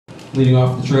Leading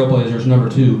off the Trailblazers, number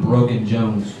 2, Broken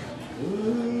Jones.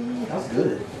 Ooh, that was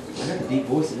good. I got the deep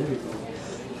voice and everything.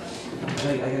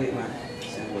 I gotta get my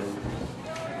sound ready.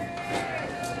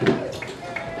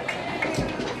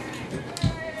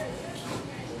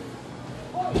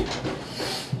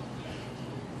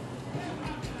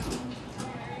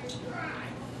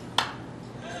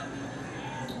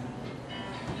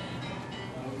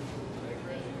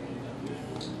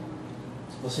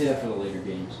 We'll say that for the later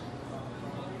games.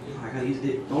 I gotta use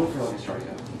it only for like a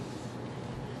strikeout.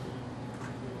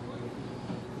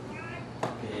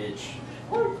 Pitch.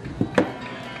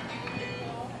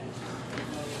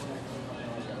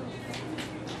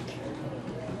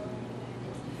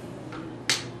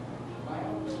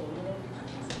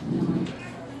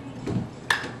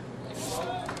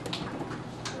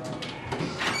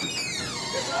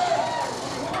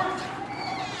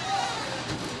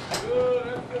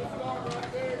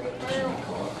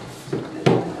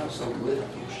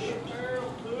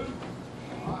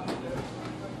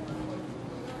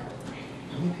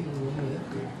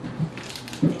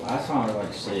 Last time we were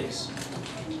like 6.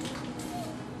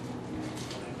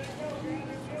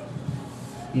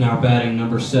 Now batting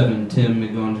number 7, Tim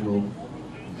McGonigal.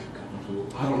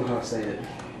 I don't know how to say it.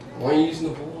 Why are you using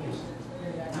the voice?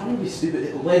 I don't want to be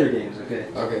stupid. Later games, okay?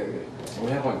 Okay. We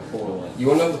have like 4 left. You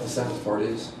want to know what the saddest part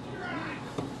is?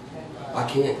 I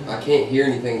can't hear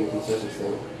anything in the concession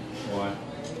stand. Why?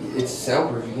 It's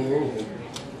soundproof. You can't hear anything.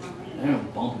 They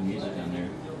have bumping music down there.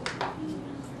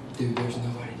 Dude, there's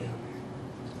nobody down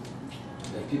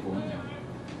There's people in there.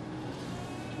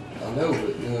 there. I know,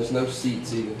 but there's no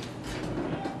seats either.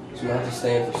 So I have to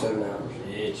stand for 7 hours.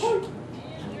 Pitch. Stick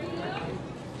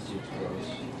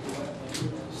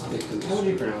to How would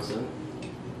this. you pronounce it?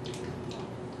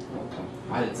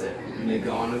 I didn't say it.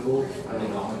 McGonigal?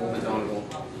 McGonigal.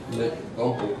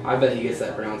 McGonigal. I bet he gets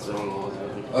that pronounced wrong all the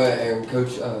time. Oh, yeah, and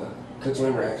Coach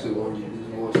Limmer actually wanted you to do the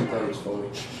voice. He thought it was funny.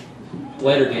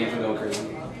 Later games, I'm going crazy.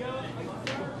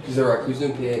 Because they're like, who's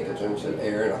doing PA? And Coach Limmer said,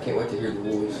 Aaron. I can't wait to hear the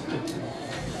voice.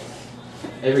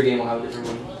 Every game will have a different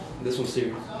one. This one's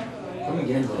serious. How many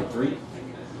games are like 3? Yeah.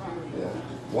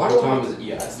 Why What do time I, is it?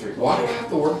 Yeah, it's 3. why do I have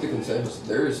to work the concessions?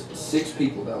 There is 6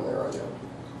 people down there right now.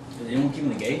 Is anyone keeping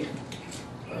the gate?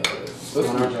 Supposed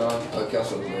On to our be- job.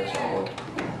 Kelsey was there, so I don't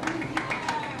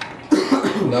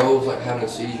know. Noah was like having a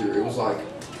seizure. It was like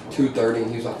 2:30, and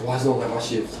he was like, "Why is no one at my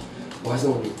shift? Why is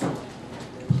no one?"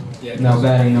 Yeah. Now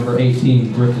batting number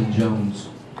 18, Griffin Jones.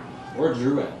 Where's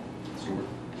Drew at?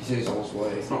 He said he's on his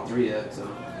way. It's not 3 yet, so. I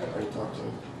already talked to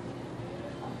him.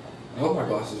 I hope my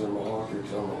glasses are in my locker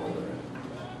because I don't know where they're at.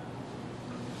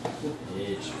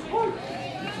 Pitch.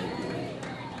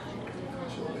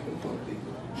 So they can fun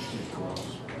people. Cross.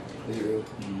 Is it really?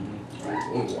 Mm-hmm.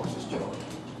 Let me watch this job.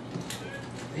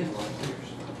 They have a lot of players.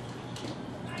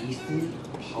 Ethan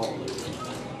Holler.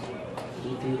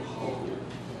 Ethan Holler.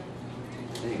 I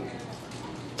think.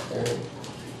 Aaron,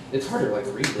 It's hard to like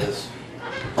read this.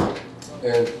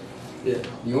 Aaron, Yeah.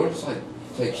 you want to just like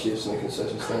take shifts in the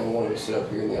concession stand? I want to sit up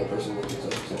here and the other person in the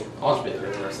concession stand. I'll just be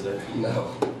there the rest of the day.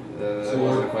 No. That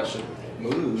wasn't a question.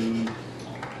 Move.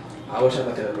 I wish I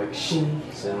had like a shing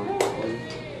sound.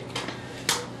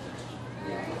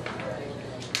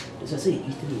 Does that say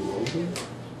Ethan Logan?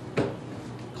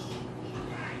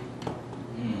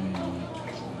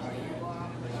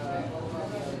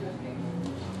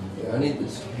 Yeah, I need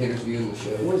this haters view in the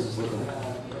show. What does this look like?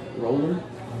 Roller?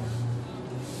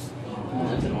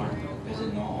 That's an arm. Is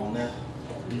it not on there?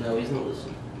 No, he's not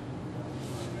listening.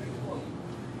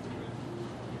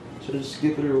 Should I just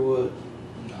skip it or what?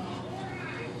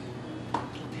 No.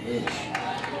 Pitch.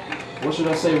 What should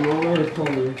I say, roller or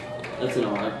color? That's an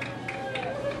R.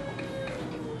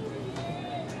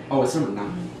 Oh, it's number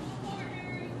 9.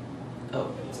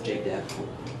 Oh, it's Jake Davenport.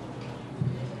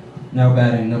 Now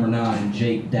batting number 9,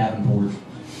 Jake Davenport.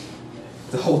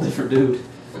 It's a whole different dude.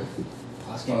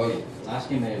 Last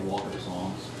game they had Walker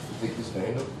songs. You think this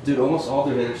band up? Dude, almost all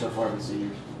their hitters so far have been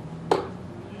seniors.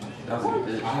 That was a good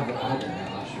pitch. I had that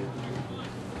last year.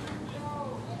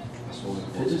 I swear.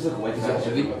 Pitches look way Is that faster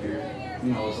heavy? from up here.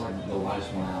 You know, it's like the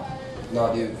lightest one out.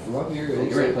 Nah, dude, from up here, You're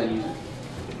it's ready to like, play music.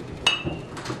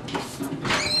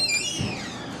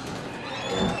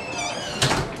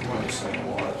 I'm just gonna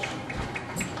watch.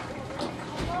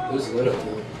 it's lit up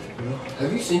there.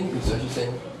 Have you seen the concession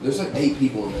stand? There's like 8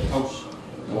 people in there. Oh,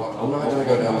 I'm not gonna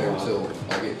go down there until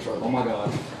I get in trouble. oh my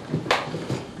god.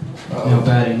 Now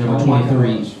batting number Oh my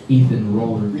 23, gosh. Ethan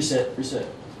Roller. Reset.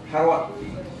 How do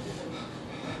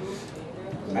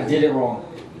I did it wrong.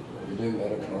 You're doing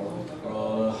better, Carl.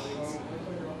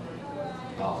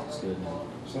 Oh, it's good now.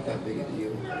 It's not that big a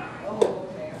deal.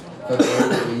 Coach Aaron,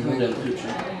 what do you I'm done think?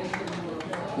 pitching.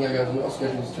 Yeah, guys, I'm not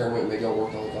scheduling this tournament. Make y'all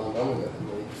work all the time. But I'm gonna go ahead and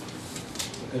leave.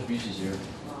 Coach Busey's here.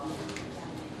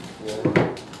 Yeah.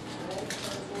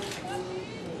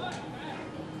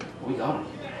 We got him.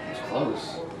 It's close.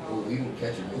 Well, you can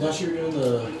catch I it. thought you were doing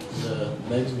the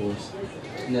Meg's voice.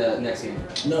 The next game.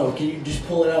 No, can you just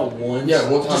pull it out once? Yeah,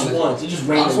 one time. Just once. It just I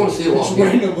randomly. just want to see it Just walk in.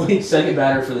 randomly. Second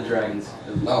batter for the Dragons.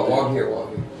 Oh, walk here, walk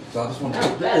here. So I just want to.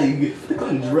 Not bad. You get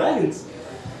fucking Dragons.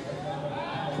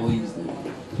 Please, dude.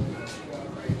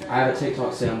 I have a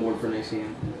TikTok soundboard for next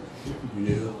game. You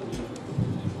do.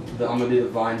 I'm gonna do the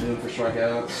Vine Boone for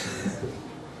strikeouts.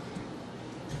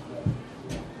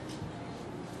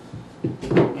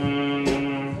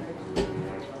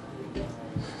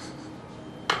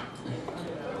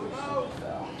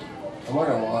 I'm not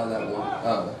gonna lie, that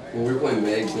one. When we were playing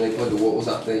Megs and they played the What Was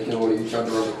I Thinking when you tried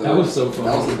to run the third. That was so fun.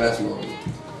 That was the best moment.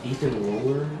 Ethan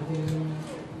Roller.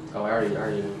 Oh, I already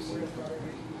know.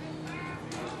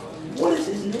 What is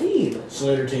his name?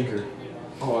 Slater Tinker.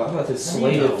 Oh, I thought it's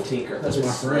Slave Tinker. That's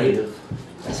my friend.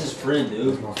 That's his friend,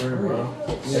 dude. That's my friend, bro.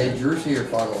 Hey, Drew's here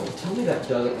finally. Tell me that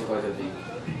doesn't look like a V.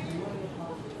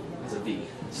 It's a V.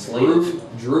 Slave.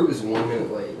 Drew is 1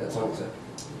 minute late. That's unacceptable.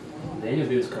 Daniel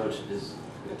Boone's coach is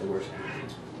the worst.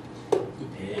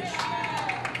 Good pitch.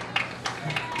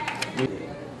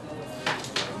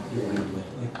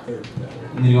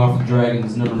 Leading off the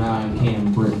Dragons, number 9,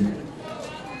 Cam Britton.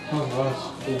 Oh,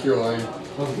 nice. In Carolina.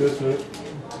 That's good, man.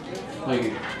 Thank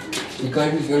you. He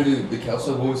claimed he's gonna do the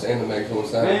Kelso voice and the Megs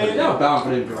voice. Man, y'all bound for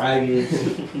them Dragons.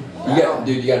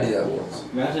 Dude, you gotta do that once.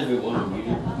 Imagine if it wasn't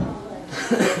muted.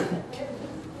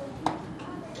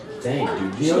 Dang,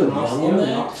 dude. You You know the should Knox, run you on know the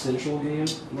that? Knox Central game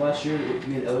last year that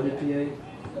me and Ella did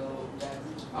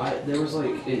PA? There was like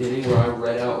an inning where I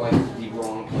read out like the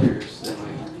wrong players and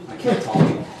like I kept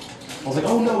talking. I was like,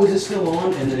 oh no, is it still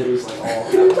on? And then it was like all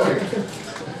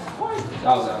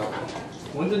I was out.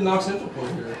 When did Knox Central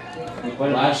play here? We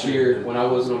played Last year when I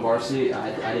wasn't on varsity,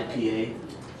 I did PA.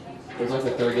 It was like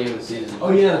the third game of the season.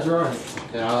 Oh, yeah, that's right.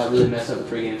 And I really messed up the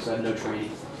pregame so I had no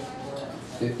training.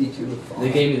 52 to 5.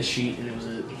 They gave me the sheet and it was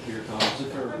a here it comes.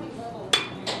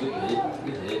 Good hit.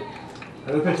 Good hit.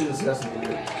 I look at you discussing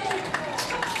it.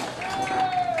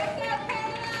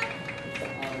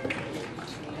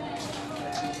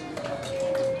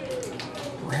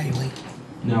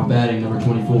 Now batting, number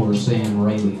 24, Sam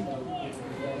Rayleigh.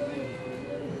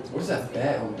 What is that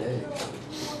bat on deck?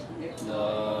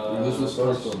 This was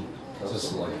first first. one.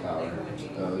 Just like power.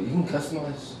 You can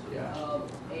customize. Yeah.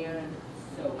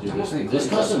 Dude, this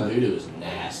custom voodoo is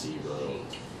nasty, bro.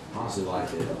 Honestly,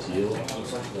 like it. Teal.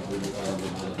 Looks like the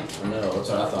I know, that's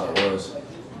what I thought it was.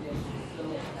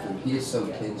 He is so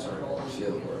tense right now.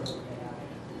 Chill, bro.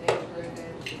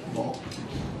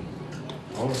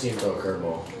 I want to see him throw a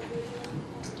curveball.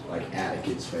 Like at a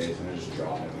kid's face and then just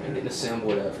drop him. I'm getting the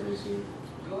soundboard out for this game.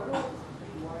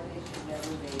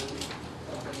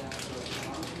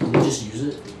 Did you just use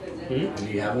it? Hmm?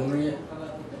 Do you have one yet?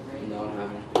 No, I don't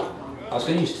have one. I was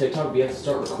gonna use TikTok, but you have to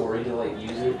start recording to like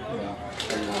use it. Yeah.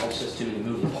 And that's just too many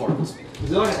moving parts. Is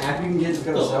there like an app you can get that's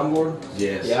got a soundboard?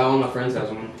 Yes. Yeah, all my friends has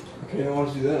one. Okay, I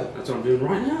want to do that. That's what I'm doing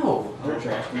right now.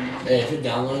 Hey, if it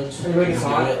downloads, Are you making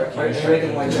hot? Are you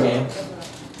making like game?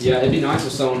 Yeah, it'd be nice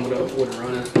if someone would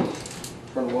run it.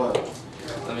 For what?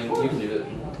 I mean, you can do it.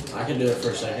 I can do it for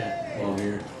a second while I'm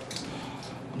here.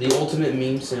 The ultimate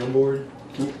meme soundboard.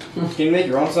 Can you make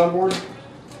your own soundboard?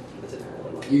 That's it.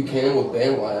 You can with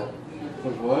BandLab.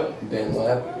 With what?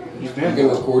 BandLab. You You can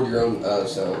record your own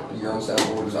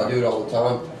soundboards. I do it all the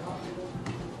time.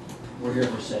 We're here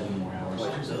for 7 more hours.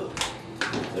 What's up?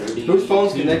 30. Whose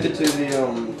phone's connected to the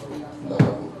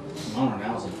Mine right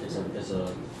now is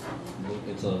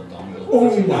it's a dongle. Oh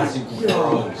my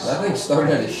God. That thing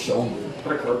started at his shoulder.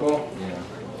 Put a curveball?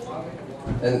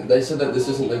 Yeah. And they said that this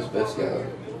isn't Luke's best guy.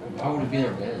 Why would it be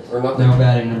their best? Or not Now that.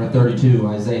 batting, number 32,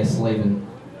 Isaiah Slavin.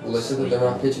 Well, they said that they're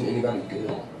not pitching anybody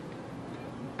good.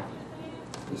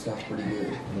 This guy's pretty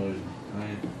good.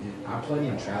 I played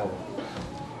in travel.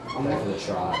 I'm there for the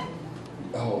tribe.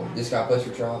 Oh, this guy plays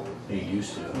for Tribe. He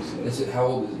used to. How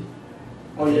old is he?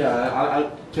 Oh yeah, I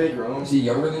take your own. Is he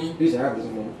younger than you? He's average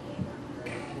than me.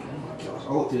 Gosh,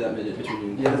 I'll look through that minute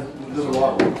between you. Yeah, there's a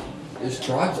lot. Is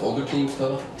Tribe's older team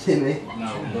tough? Timmy.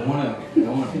 No, they want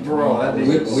to. Bro, that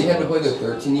big. We had to play the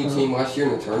 13U team last year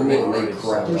in the tournament, and they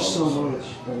crapped on There's us. so much.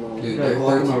 Dude, Gotta their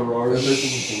block 13 my their roars. 13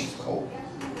 team's cold.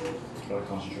 Gotta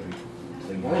concentrate.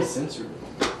 Why is censored?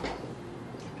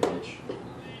 Pitch.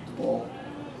 Ball.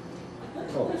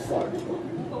 Oh, fuck.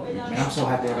 Man, I'm so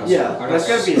happy I got. Yeah, I that's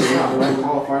got gotta be the round. Right?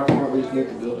 Qualifier for at least make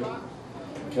the building.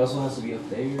 Kelso has to be up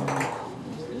there.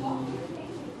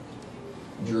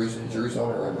 Drew's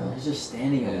on it right now. He's just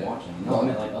standing and watching. No, I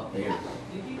meant like up there.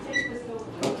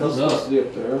 What's supposed to be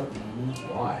up there?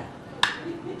 Why?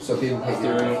 So people can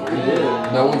They're do in it. free did.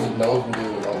 No one's been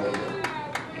doing it all day.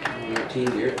 19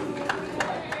 Garrett.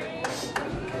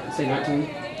 Say 19.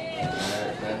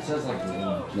 That says like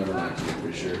one. Number 19,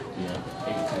 pretty sure. Yeah.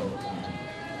 18.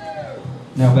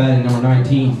 Now batting number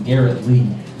 19, Garrett Lee.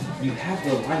 You have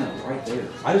the lineup right there.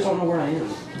 I just don't know where I am.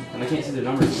 And I can't see the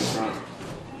numbers in the front.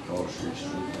 Oh, street.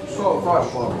 Oh, 5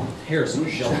 o'clock. Harrison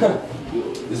Shelton.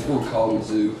 This fool called me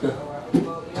Zoo. I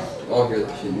don't hear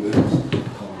that shit moves.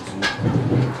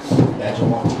 Badge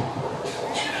of honor.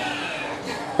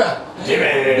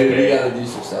 Dude, we gotta do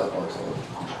some South Park songs.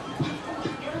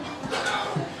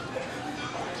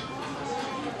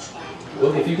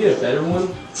 Well, if you get a better one,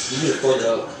 you need to plug it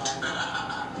up.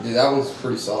 Dude, that one's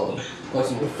pretty solid. Plus,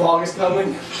 The fog is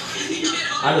coming.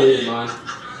 I deleted mine.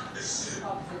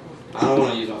 I don't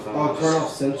want to use my phone. Oh, turn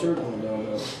off censored? Oh, no,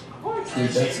 no. dude,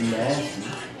 that's nasty.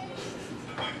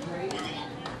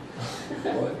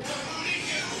 What?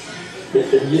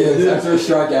 Yes, after a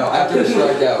strikeout. After a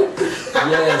strikeout.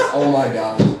 Yes, oh my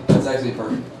gosh. That's actually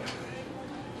perfect.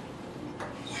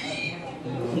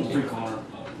 Free corner.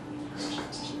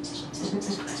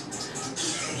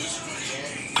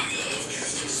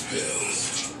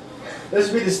 This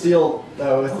should be the steal,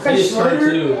 though. Okay,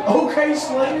 Slater. Okay,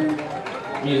 Slater.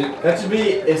 Music. That should be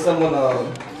if someone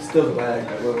steals the bag.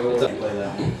 Play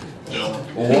that one.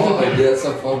 Wow, dude, that's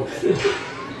so funny.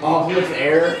 Oh, he makes an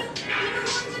error.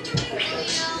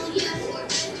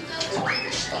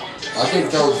 I think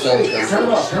throw the same thing. Turn it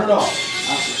off, turn it off.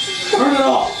 Turn it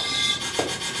off.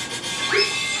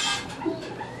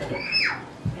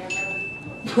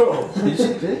 Bro, did you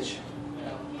see the pitch?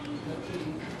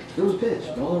 There was a pitch.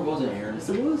 No, there wasn't Aaron. Yes,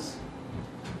 there was.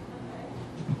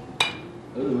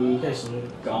 Ooh. Okay, Slater.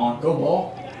 Gone. Go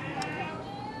ball.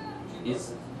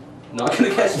 It's not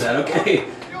gonna catch that, okay?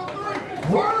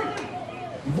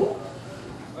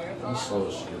 He's slow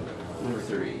as shit. Number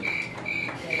 3.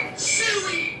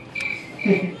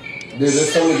 Dude,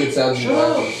 there's so many good sounds you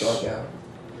like on the strikeout.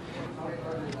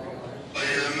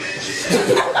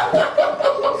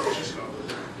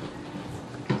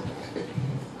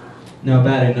 Now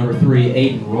batting number 3,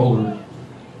 Aiden Roller.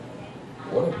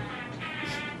 What?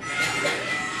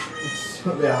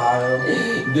 Yeah,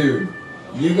 high. Dude,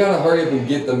 you gotta hurry up and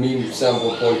get the meme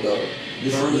sample point though.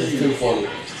 This is too funny.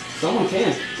 Someone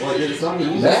can. Well, it's not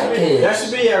me. That can. That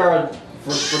should be our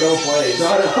for double plays.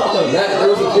 That, there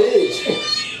was a pitch.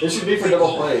 This should be for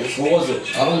double plays. What was it?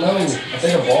 I don't know. I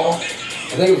think a ball. I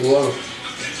think it was low.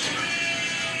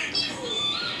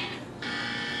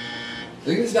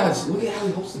 Look at this guy. Look at how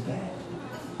he holds the bat.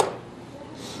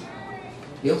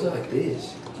 He holds it like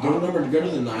this. Go to the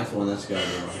 9th one. That's gotta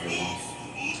be one.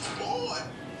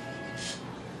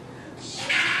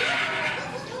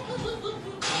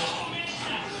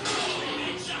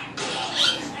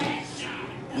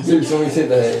 Dude, somebody's hit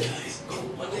the head.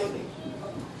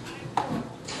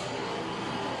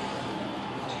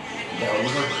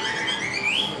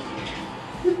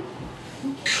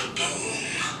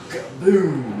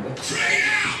 Boom.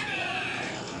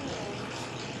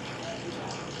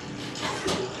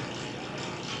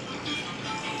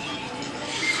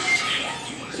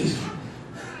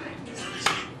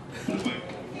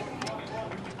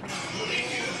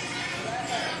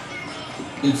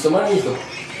 Dude, somebody needs to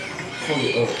pull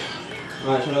it up.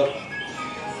 Alright, shut up.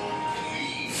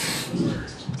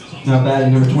 Now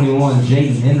batting number 21,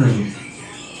 Jaden Henry.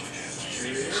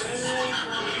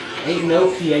 Ain't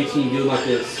no PA team doing like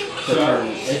this.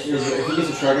 If he gets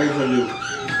a strikeout, he's gonna do.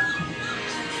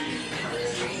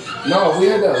 No, we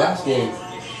had that last game.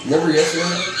 Remember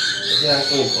yesterday? Yeah,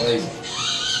 that's when we played.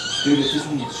 Dude, if this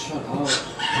one gets shut up.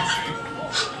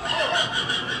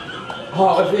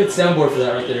 Oh, it's soundboard for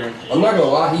that right there. I'm not gonna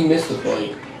lie, he missed the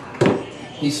plate.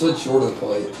 He slid short of the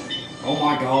plate. Oh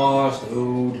my gosh,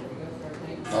 dude.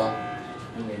 Huh?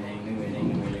 New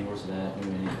inning. Where's that?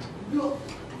 New inning.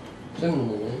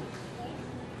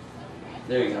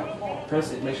 There you go.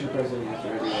 Press it. Make sure to press it against the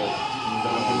radio.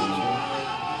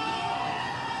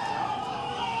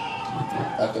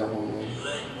 After a home run.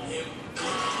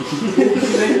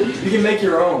 You can make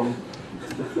your own.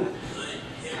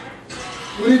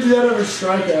 We need to do that after a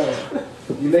strikeout.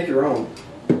 You make your own.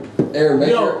 Aaron, make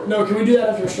your... No, can we do that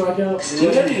after a strikeout? Do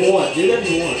whatever you want. Do whatever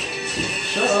you want.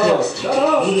 Shut up. Shut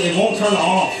up. It won't turn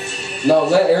off. No,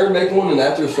 let Aaron make one and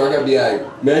after a strikeout be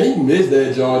like, man, he missed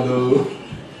that, John, though.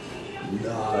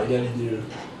 Nah, you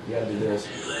gotta do this.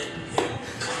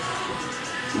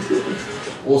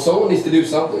 Well, someone needs to do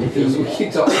something because we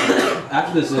keep talking.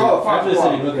 After this, Call it after this,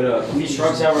 five inning, hook it up. He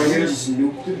strikes out right here.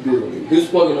 Snoop the building. Who's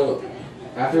plugging up?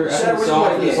 After Shut the up, song,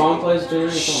 what after you the want song plays, Junior,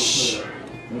 the song, hook it up.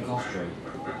 Let me concentrate.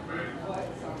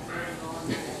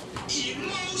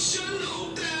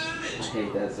 I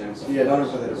hate that sound so Yeah, much.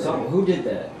 don't put that around. Who did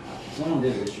that? Someone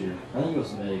did it this year. I think it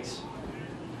was Meggs.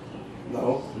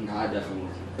 No. No, I definitely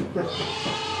wasn't.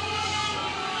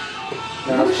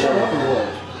 No, You shut up or what?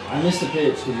 I missed the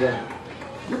pitch. Cause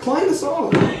You're playing the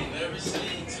song.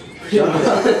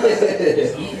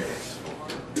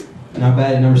 Not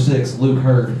bad at number 6, Luke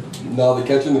Hurd. No, the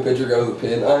catcher and the pitcher go to the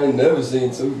pin. I ain't never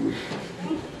seen so good.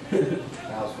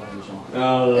 that was funny, Sean.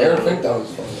 Aaron think that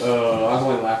was fun. I was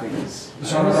only laughing because.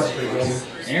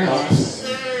 Aaron.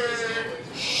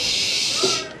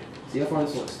 See how far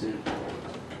this looks, dude.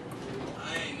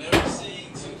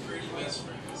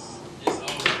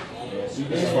 Yes, you This is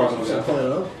did. as far as I'm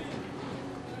going.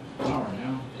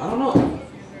 I don't know.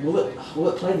 Will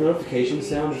it play notification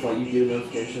sound if like you do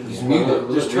notifications? Just mute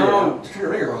it. Just turn your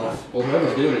ringer off. Well,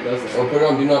 whoever's doing it does Or that. put it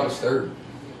on Do Not Disturb.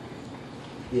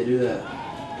 Yeah, do that.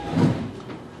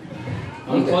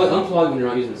 Unplug when you're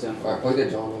not using the sound. Alright, play that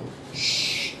John.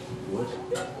 What?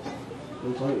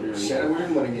 Unplug when you're not using Shadow, it. we're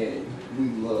in one game. We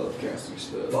love casting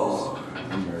stuff.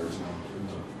 I'm nervous now.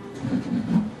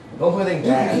 Don't play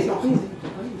anything bad.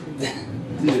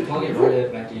 Dude, plug it right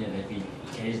up back in if you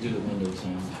can just do the window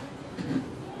sound.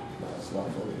 That's not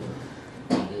funny.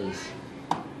 It is.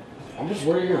 I'm just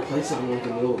worried you're gonna play something like the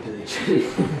middle of the pitch. Do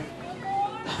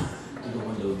the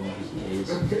window noise.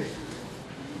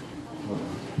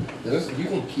 You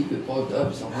can keep it plugged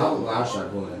up. It's not How loud should I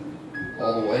play it?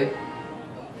 all the way.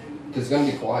 Because it's going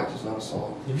to be quiet, just not a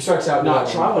song. If he strikes out, No,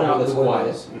 try one out the that's window.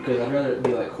 quiet because I'd rather it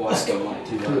be like quiet than like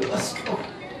too loud. Let's go.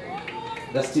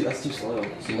 That's too slow.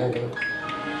 See, now you go.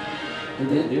 It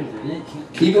didn't do anything.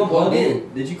 Keep it plugged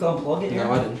in. Did you unplug it?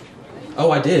 No, I didn't. Oh,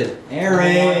 I did.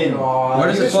 Aaron! Where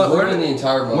does You it just plug? ruined the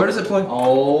entire moment. Where does it plug?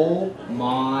 Oh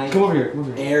my. Come over here. Come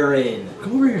over here. Aaron.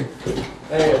 Come over here.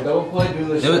 Hey, don't play do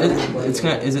this. It's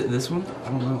gonna. Is it this one? I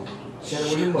don't know.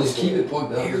 Just keep it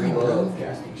plugged up. We love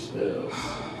casting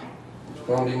stuff.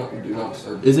 Put on Do Not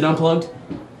Disturb. Is it unplugged?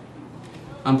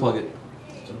 Unplug it.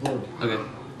 Unplugged. Okay.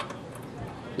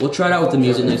 We'll try it out with the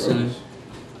music next time.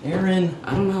 Aaron.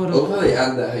 I don't know how I to. love how they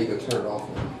added that, how you go turn it off.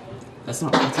 That's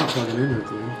not plugging in right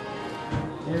there.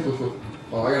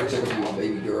 Oh, I gotta check up on my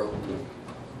baby girl.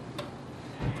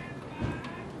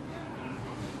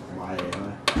 Why? I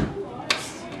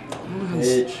don't know how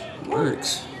this Bitch.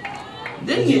 works.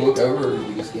 Did Dang you it! look over or did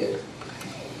you just get it?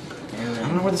 I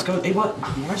don't know where this goes. Hey, what?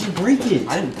 Why'd you break it?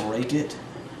 I didn't break it.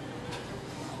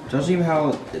 Judging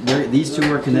how these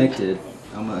two are connected,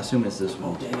 I'm gonna assume it's this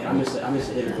one. Dang it, I missed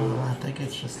the hitter. I think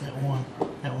it's just that one.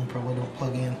 That one probably don't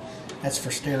plug in. That's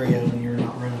for stereo, and you're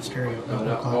not running stereo. It doesn't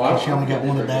no. look Oh, like I it. You only got don't-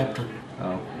 one adapter.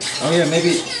 Oh. Oh yeah,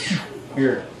 maybe.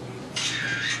 Here.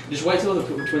 Just wait till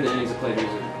between the innings to play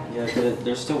music. Yeah, but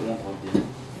there's still one plugged in.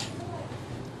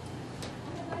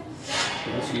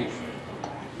 That's huge.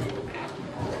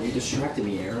 You distracted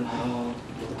me, Aaron. I don't know.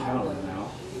 Get the count in now.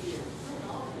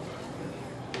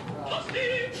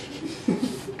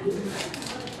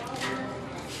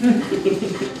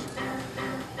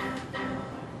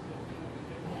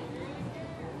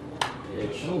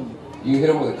 Bitch. You can hit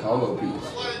him with a combo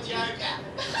piece.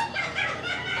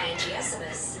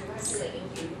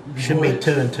 Should be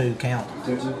 2 and 2 count.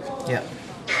 Yeah.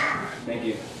 Thank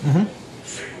you.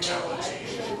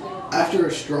 After a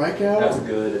strikeout? That's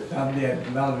good. Yeah,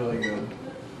 that was really good.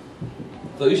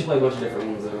 So you should play a bunch of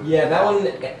different ones though. Yeah, that one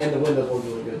and the windows one's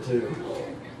really good too.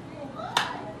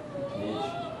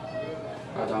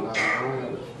 I don't know.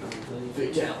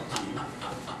 Fatality.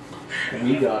 And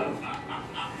we got him.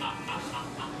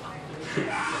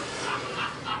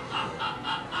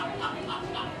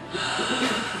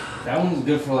 That one's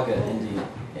good for like an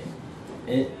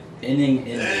inning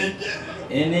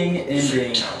ending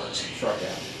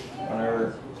strikeout.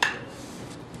 Whenever.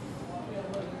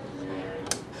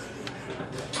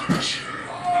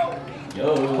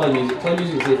 Yo, play music. Play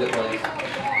music and see if it plays.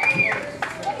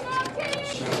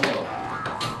 Shut up.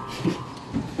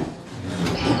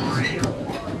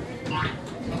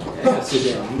 Yeah, sit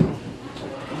down.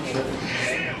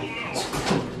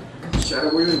 Shadow,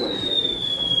 where you want to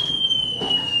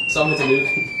Something to nuke.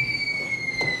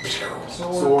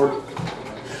 Sword.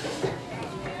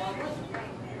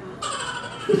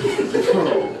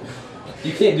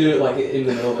 You can't do it like in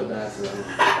the middle of the bat. So.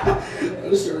 I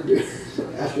just started doing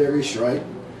after every strike.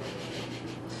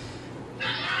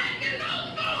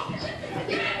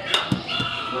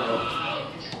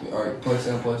 Alright, play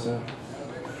sound, play sound.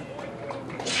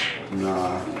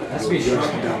 Nah. That's be You'll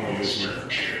shrunk. download this one.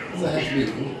 Does that have to be?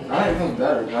 I think it feels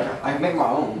better. I can make my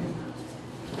own.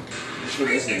 Shut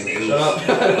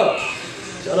up.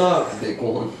 Shut up. Big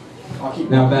one. I'll keep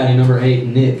Now batting number 8,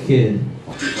 Nick Kidd.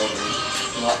 I'll keep going.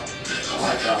 I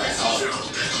like that.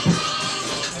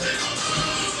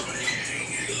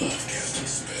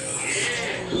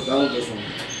 Download this one.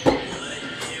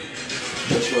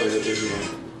 That's what it is.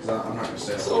 Because I'm not going to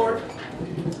say it. Sword.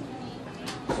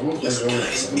 Someone's been doing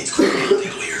that.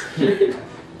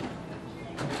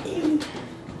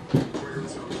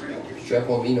 Strap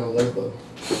on me, no lesbo.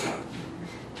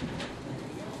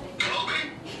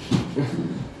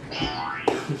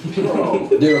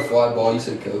 Dude, a fly ball, you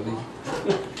said Kobe.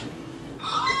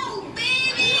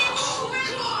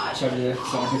 Sorry.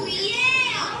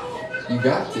 You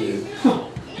got to.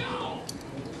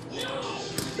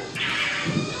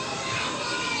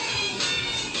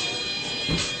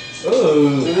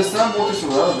 Dude, this not more just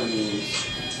irrelevant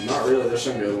memes. Not really, there's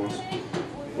some good ones.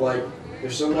 Like,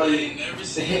 if somebody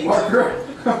hit marker.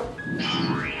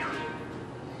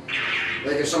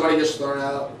 Like if somebody gets thrown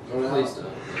out. Please don't.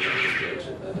 I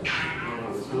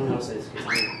don't know how to say this.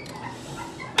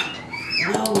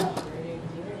 No.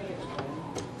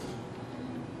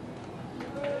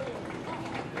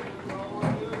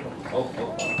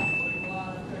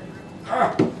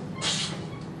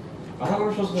 I thought we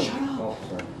were supposed to. Shut up. Oh,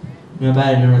 sorry. Now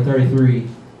batting number 33,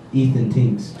 Ethan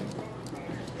Tinks.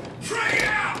 I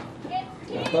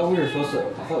thought we were supposed to. I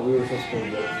thought we were supposed to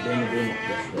go game of Boone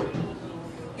yesterday.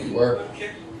 You were.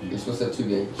 You're supposed to have 2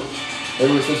 games. They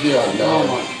were supposed to be like 9. Oh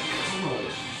my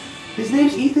gosh. His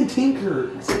name's Ethan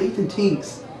Tinker. I said Ethan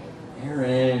Tinks.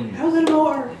 Aaron. How's that an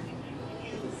R?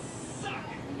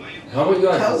 How about you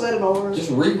guys? How's that an R? Just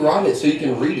rewrite it so you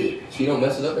can read it, so you don't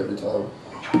mess it up every time.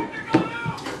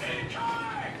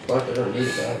 Like they're gonna need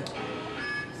it back.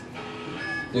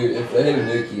 Dude, if they didn't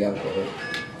nuke, you gotta play it.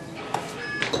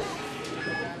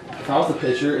 If I was the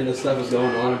pitcher and this stuff was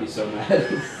going on, I'd be so mad.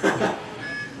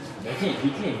 He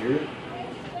can't hear it.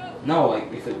 No,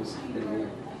 like if it was in me.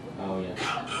 Oh yeah.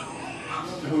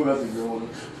 Who has a good one?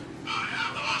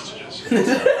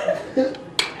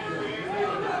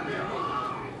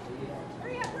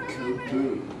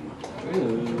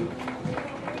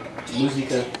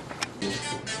 Musica.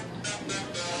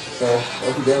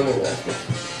 I'll be down there last one.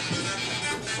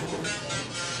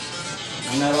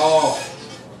 I'm not all.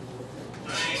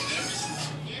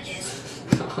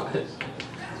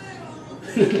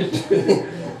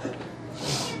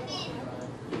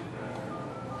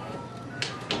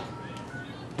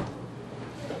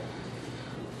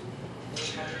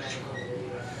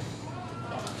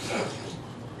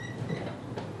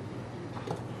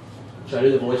 Should I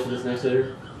do the voice for this next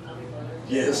hitter?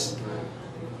 Yes.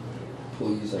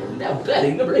 Please. Now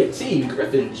batting number 18,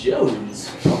 Griffin Jones.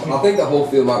 I think the whole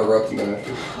field might erupt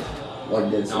after. Like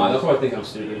dead No, they'll probably think I'm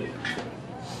stupid.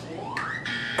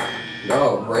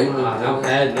 No, Brandon. Now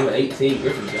batting number 18,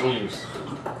 Griffin Jones.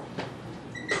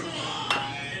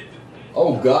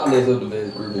 Oh God, there's up to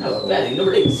bed. Griffin Now Jones. batting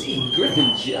number 18,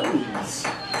 Griffin Jones.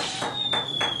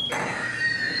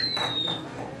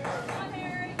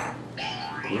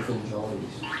 Griffin Jones.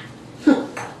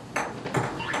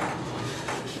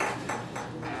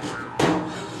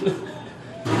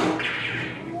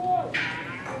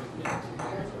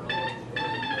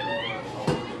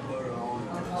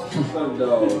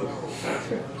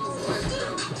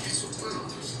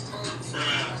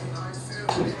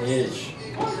 Hitch.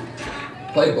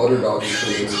 Play Butter Dog for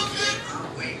me.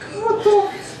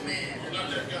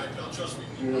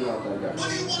 You're not that guy.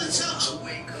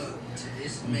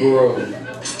 Bro.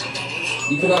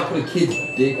 You cannot put a kid's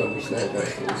dick on your Snapchat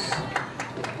stories.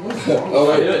 Oh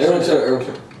wait, everyone shut up, everyone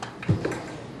shut up.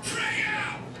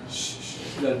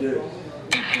 You gotta do it.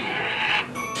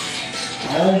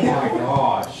 Oh my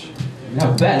gosh. Now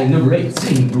batting number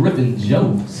 18, Griffin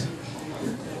Jones.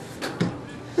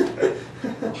 You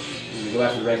go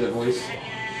back to the regular voice.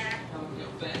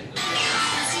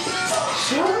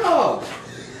 Shut up!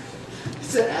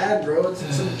 It's an ad, bro. It's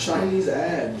some Chinese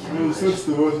ad. Oh, such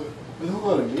the voice. I don't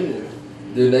want to get it.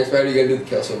 Dude, next battle you gotta do the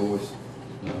Kelso voice.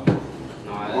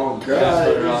 Oh,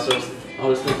 God.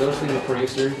 I'll just think of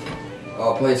prankster.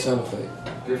 I'll play sound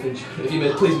effect. Griffin Jones. If you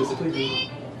may, please, Mr. Please.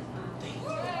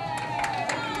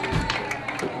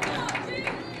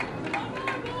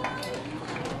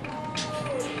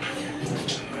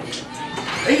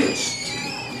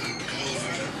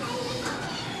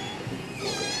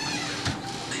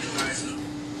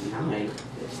 Nine.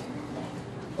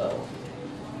 Oh.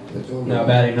 Now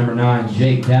batting number 9,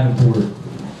 Jake Davenport.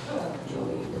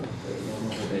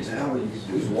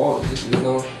 Who's Walter? This is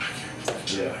no.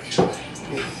 Yeah.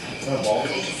 that a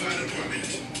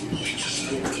ball?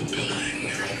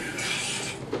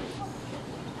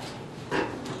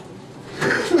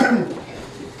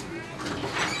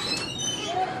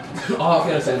 Oh, I've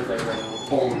got a sound effect right now.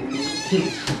 Boom.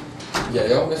 Yeah,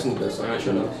 y'all missing the best. Alright,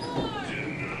 shut up.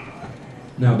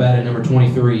 Now bat at number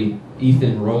 23,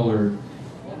 Ethan Roller.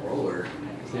 Roller.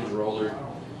 His name's Roller.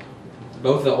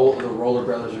 Both the Roller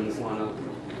brothers are in this lineup.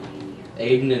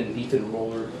 Aiden and Ethan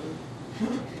Roller.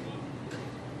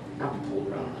 I'll be pulled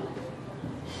around now.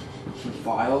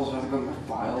 Files? I have to go to my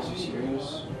files? Are you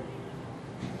serious?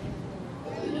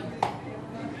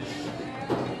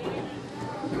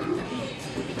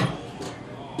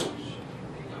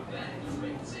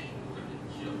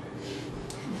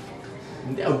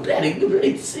 Now batting number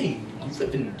 18,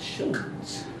 Griffin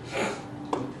Jones.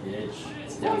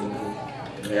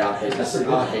 Yeah, I hate this.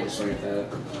 I hate to swing at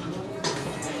that.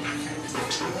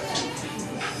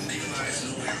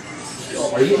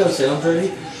 Are you getting those sounds ready?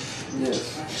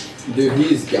 Yes. Dude,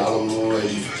 he's got him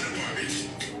already.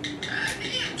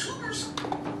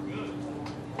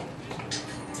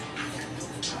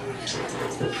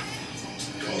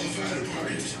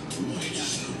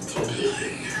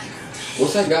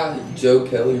 What's that guy? Joe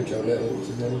Kelly or Joe Nelly? What's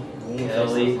his name?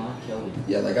 Kelly.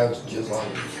 Yeah, that guy was just like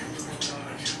him.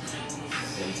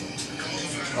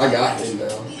 I got him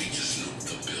now.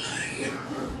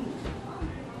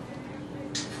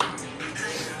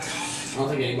 I don't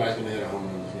think anybody's gonna hit a home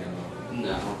run with him.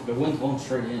 No. The wind's blowing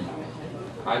straight in.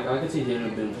 I could see Daniel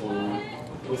Boone pulling on.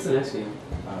 What's the next game?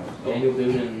 Daniel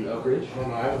Boone and Oak Ridge? I don't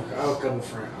know. I have a couple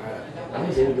friends. I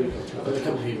think Daniel Boone. There's a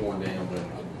couple people one day. I don't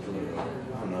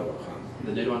know about him.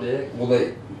 The dude on deck?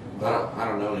 Well, I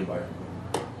don't know anybody.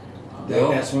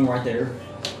 That swing right there.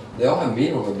 They all have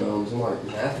meat on their bones. I'm like,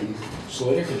 Matthews.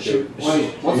 Slater can shoot.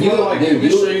 Wait, what's You the look- like? dude, Let me you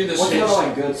show look- you this. What's the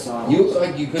like good sign? You look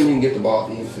like you couldn't even get the ball at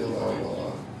the infield. I don't know why.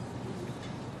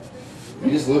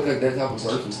 You just look like that type of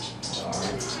person.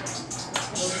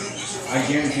 I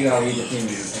guarantee I'll lead the team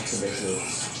in extra base hit.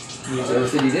 I never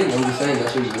said he didn't. I'm just saying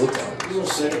that's what he looked like. He's on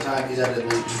second time. He's at the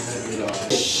lead. He's at the lead.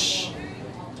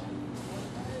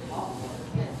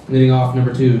 Leading off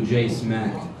number 2, Jace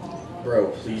Mack.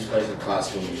 Bro, please play some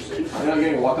classical music. Are you not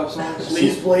getting walk-up songs?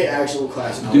 Please play actual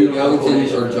classical Duke music.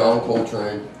 Ellington or John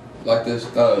Coltrane. Like this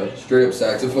straight up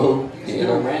saxophone. You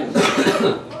know? Random.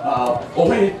 Oh,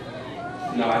 wait.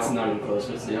 No, that's not even close,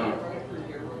 but it's down.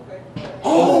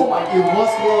 Oh my! It was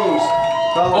close.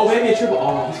 Oh, maybe a triple.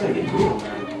 Oh, he's gonna get three on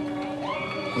that.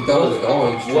 He thought it was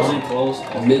going. He Wasn't close.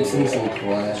 mixing some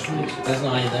class. That's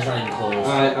not even close.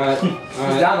 Alright.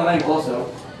 He's down the lane close though.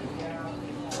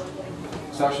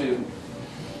 It's actually.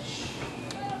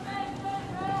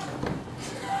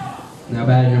 Now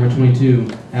bat at number 22,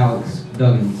 Alex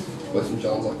Duggins. Play some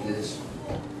Johns like this.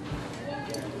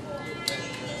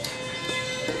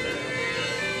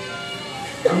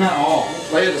 I'm not all.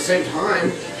 Play at the same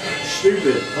time.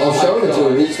 Stupid. I was showing it to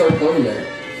him. He started playing there.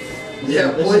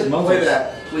 Yeah, This play is Moses.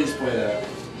 that. Please play that.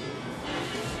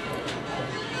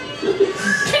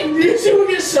 You see, we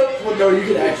get so. Well, no, you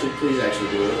can actually. Please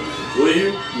actually do it. Will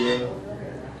you? Yeah.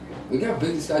 Look how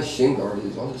big this guy's shin guard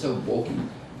is. Why is it so bulky?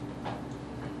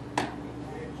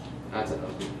 That's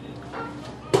enough.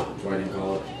 That's why I didn't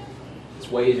call it. It's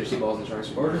way easier to see balls in sharks.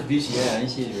 Where does BC at? I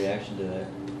didn't see his reaction to that.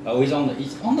 Oh, he's on the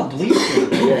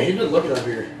bleacher. Yeah, he's been looking up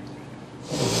here.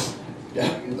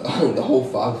 Yeah, the whole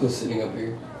five was sitting up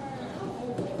here.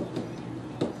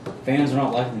 Fans are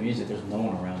not liking the music. There's no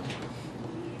one around.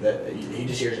 That he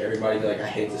just hears everybody be like, "I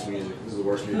hate this music. This is the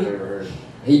worst music I've ever heard."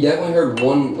 He definitely heard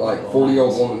one like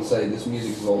 40-year-old woman say this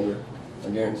music is vulgar. I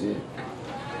guarantee it.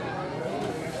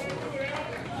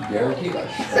 Guaranteed.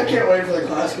 I can't wait for the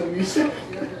classical music.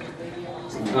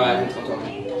 Alright, I'm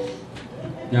talking.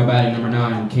 Now batting number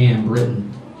 9, Cam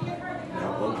Britton.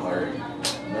 Now umpire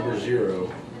number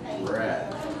 0,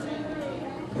 Brad.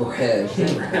 Brad.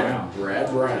 Brown. Brad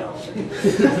Brown.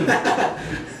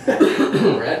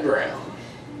 Brad Brown.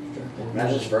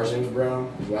 Imagine his first name's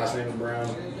Brown, his last name is Brown.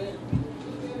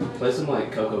 Play some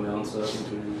like Coco Melon stuff in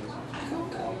between.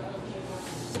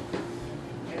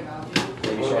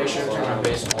 Maybe Make Sharks sure to will turn fly my out.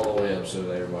 bass all the way up so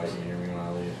that everybody can hear me when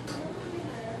I leave.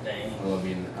 Dang. I love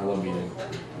being in.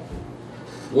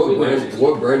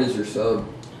 What brand is your sub?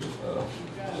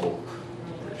 Hulk.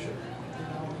 Pretty sure.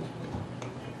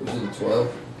 Was it a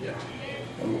 12? Yeah.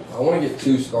 I want to get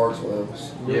 2 Scar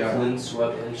 12s. Yeah. Flynn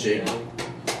swept Jake.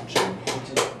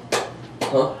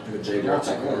 Huh? The Jake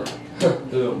Watson card.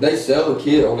 Who? They sell a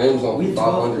kit on Amazon We for had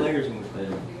 12 $500. players when we played.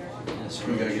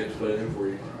 We gotta get it to put it in for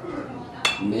you.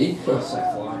 Me? That's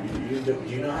like flying.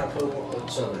 You know how to put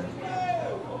something in.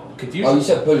 Oh, Confused. you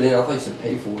said put it in. I thought you said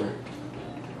pay for it.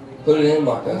 Put it in,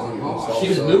 my cousin. She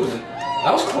was moving.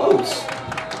 That was close.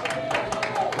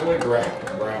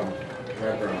 Brown.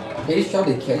 He just tried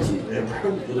to catch it. Yeah,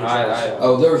 Brown.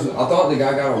 Oh, I thought the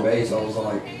guy got on base. I was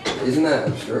like, isn't that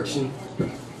obstruction?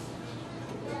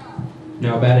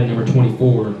 Now batting number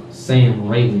 24, Sam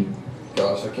Raylan.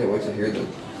 Gosh, I can't wait to hear the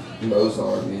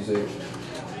Mozart music.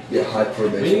 Get hyped for a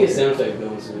We need to get baseball. sound effect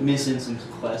going soon. Missing some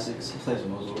classics. Play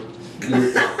some Mozart.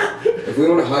 If we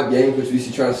want a hype game, because we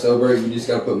should try to celebrate, you just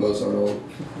gotta put Mozart on.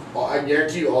 Oh, I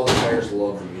guarantee you all the players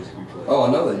love the music we play. Oh,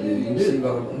 I know they do. You can see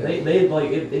by the They like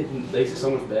it makes it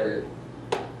so much better.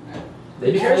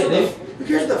 They Who cares play, what who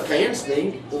cares what the fans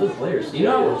think? it's for the players. You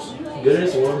know how good it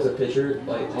is to work as a pitcher,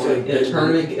 like in a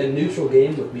tournament, a neutral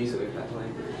game with music like that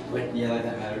playing. Yeah, like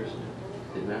that matters.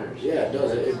 It matters. Yeah, it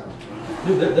does.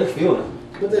 Dude, they're feeling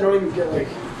it. But they don't even get like.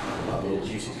 Oh, yeah,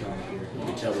 Juicy's coming here. You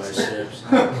can tell by his steps.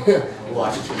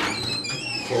 Watch it.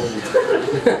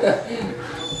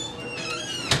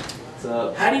 What's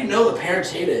up? How do you know the parents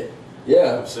hate it?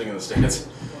 Yeah. I'm sitting in the stands.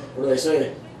 What do they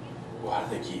say? Why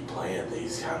do they keep playing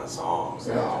these kind of songs?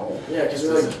 No. Yeah, because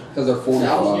they're like Because they're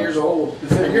 45. 1,000 years old. I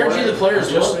guarantee the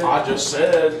players love it. I just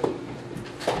said.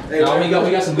 Hey, No,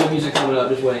 we got some good music coming up.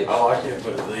 Just wait. Oh, I can't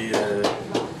put the.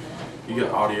 You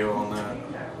got audio on that?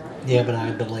 Yeah, but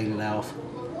I delayed it off.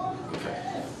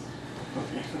 Okay.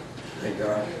 Thank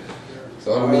God.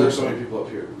 So I Why are mean, there so many people up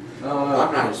here? No,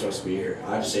 I'm not even supposed to be here.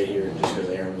 I just stayed here just because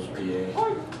Aaron was a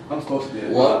PA. I'm supposed to be.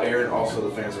 What? Aaron, also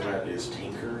the fans are mad, is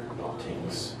Tinker, not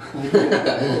Tinks.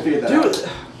 Dude,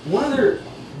 one of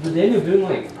the Daniel Boone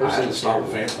like I person. had to stop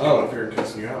the fans from coming up here and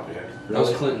cussing you out, man. That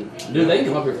was Clinton. Dude, they can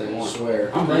come up here if they I want.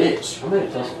 swear. I'm ready. I'm ready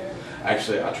to tussle.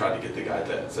 Actually, I tried to get the guy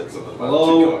that said something about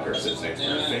Hello? to come up here and say his name's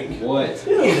Aaron Fink. What?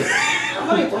 Dude, I'm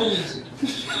ready to play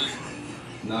this.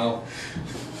 No.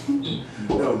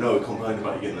 No, he complained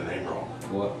about you getting the name wrong.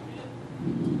 What?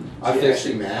 I fixed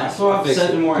it. That's why I've fixed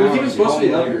said it. more He was hours. supposed to be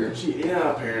You up told me here. later.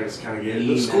 Yeah, parents kind of get it. He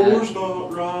The mad. score's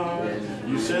not right. And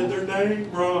You said their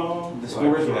name wrong. The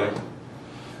score is you know, right.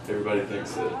 Everybody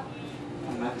thinks that.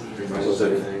 Everybody knows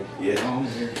everything. Yeah, Oh, I'm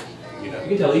here. you know. you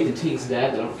can tell Ethan Teague's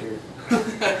dad. I don't care.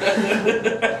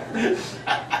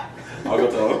 I'll go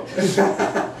tell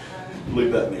him.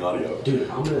 Leave that in the audio. Dude,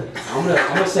 I'm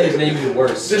gonna say his name even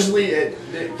worse. Just leave it.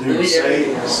 Dude,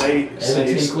 say,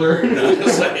 Evan Tinkler. No,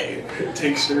 say,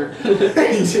 Tinkster.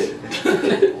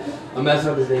 I'm messing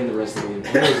up his name the rest of the game.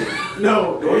 What is it?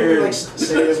 No, don't even like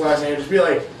say his last name. Just be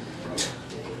like,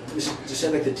 just say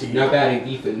like the T. Not batting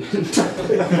Ethan. Ethan.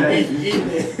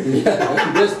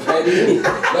 yeah, just petty.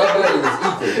 Not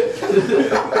petty,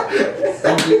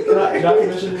 it's Ethan. Can I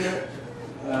commission that?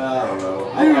 I don't know.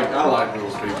 I like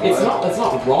those people. It's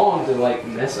not wrong to like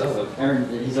mess up. Aaron,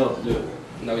 he's able to do it.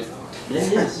 No, he's not. Yeah,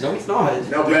 he is. No, he's not.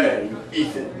 No bad.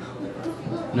 Ethan.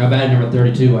 Now batting number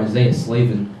 32, Isaiah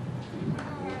Slavin.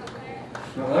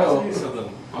 I'll tell you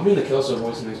something. I'm gonna kill some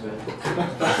voice next man.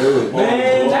 Dude.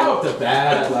 Man, now off the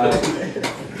bat, like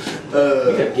we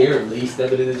Uh, got Garrett Lee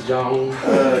stepping in his John.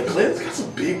 Clinton's got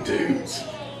some big dudes.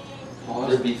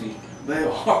 They're beefy. They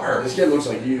are. this kid looks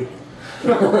like you.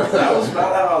 That was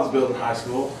about how I was built in high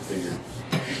school. Figured.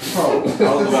 I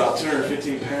was about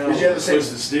 215 pounds. Did you have the same-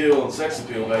 Twisted steel and sex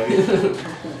appeal, baby.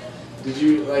 Did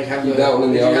you like have Keep the? that one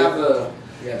in did the you audio. have the?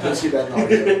 Yeah, please keep that in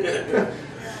audio.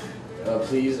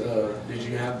 Please. Did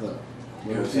you have the?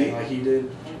 Goatee? Like he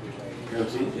did.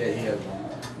 Goatee? Yeah, he had one.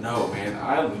 No, man.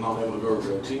 I was not able to grow a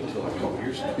goatee until like a couple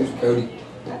years ago. Who's Cody?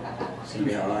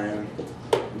 See how I am.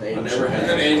 I never had And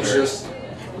that. then it's just.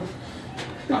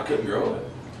 I couldn't grow it.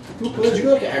 Did you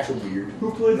like an actual beard?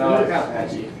 Who plays No, I got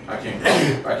patchy. I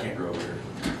can't grow a beard.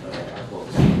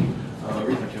 The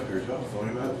reason I kept here is about phone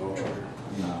him out, phone charger.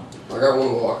 No. I got one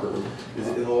in the locker room. Is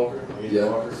it in the locker? Are you in Yeah, the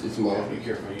locker? it's mine. Yeah, be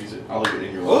careful, I use it. I'll leave it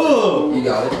in your locker. Oh! You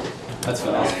got it? That's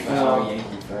foul.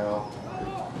 Yankee foul.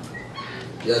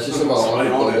 Yeah, it's just in my Somebody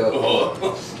locker on it. plugged up.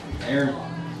 Oh. Aaron.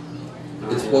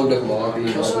 It's plugged up in my locker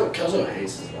room. Kelso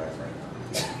hates his wife right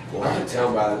now. I can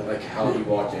tell by like how he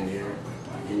walked in here.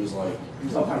 He was like,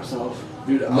 He's all by himself.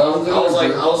 dude. I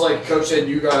was like, Coach said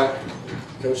you got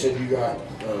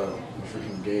a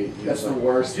freaking gate. He That's was the like,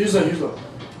 worst. He was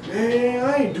like, man,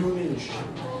 I ain't doing this shit.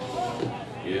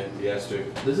 Yeah, he has to.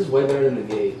 This is way better than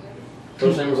the gate.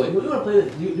 Coach Sam was like, "You want to play the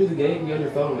do the gate and be on your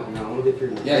phone?" I'm like, no, I want to get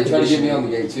your. Yeah, he tried to get me on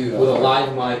the gate too. with a live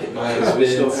mic at my We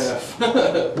still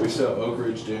expense. have Oak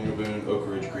Ridge, Daniel Boone, Oak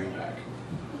Ridge, Greenback.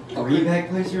 A Greenback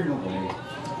plays here? No way.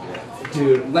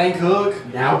 Dude, Lane Cook.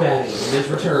 now batting his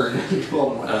return.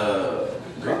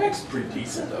 Greenback's pretty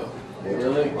decent though.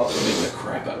 Really? They beat the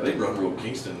crap out of it. They run ruled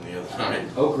Kingston the other night.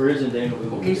 Oak Ridge and Daniel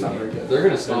Boone. Well, Kingston not very good. They're gonna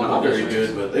They're stomp. not our very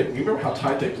district. good, but you remember how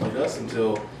tight they played us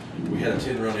until We had a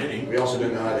 10-run inning. We also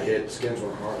didn't know how to hit. Skins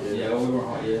weren't hot yet. Yeah, we weren't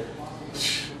hot yet.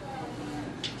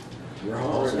 We're I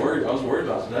hot. was worried. I was worried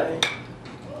about today.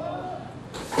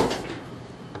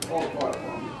 All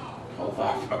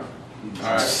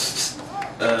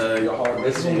right. Y'all hard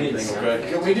This is anything, neat.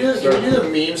 okay? Can we do the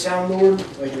meme soundboard?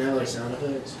 Like, you know, like sound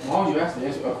effects? As long as you ask the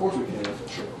answer, of course we can.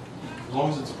 Sure. As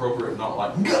long as it's appropriate, not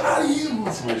like got you.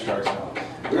 Somebody starts out.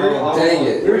 Dang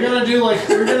it. We were gonna do like,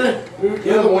 you know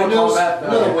the one Windows, call back, you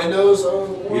know the Windows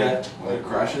one? Yeah, like it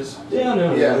crashes. Yeah,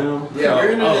 no. Yeah. Yeah,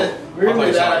 we're gonna do that. We're I gonna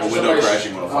do thought you that said like after a window somebody.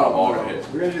 crashing when a foul ball got hit.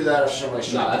 We're gonna do that after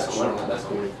somebody. No, that's corny. That's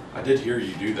corny. I did hear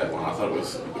you do that one. I thought it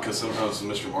was because sometimes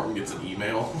Mr. Martin gets an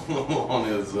email on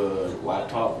his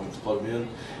laptop when it's plugged in.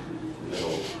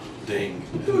 It'll ding.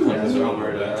 Yeah, that's what I'm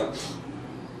worried about.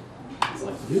 It's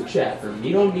like new chat for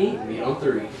meat on meat, meat on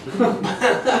 3.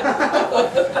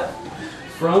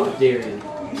 From Darian.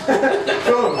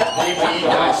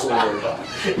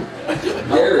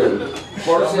 Darren,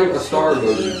 parsing a star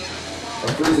emoji. A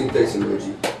freezing face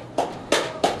emoji.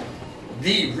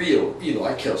 The real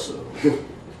Eli Kelso.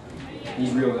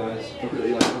 He's real, guys. Don't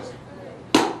really like us.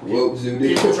 Whoa, zoomed in.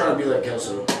 People trying to be like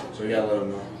Kelso, so we gotta let them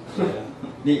know.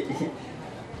 Yeah.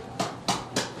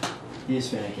 He's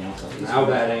fan accounts. How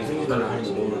bad ain't it?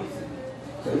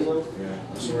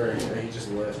 Yeah, I swear, he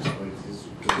just left. Like, his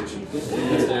position.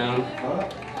 It's down. I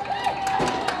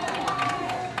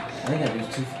think I do 2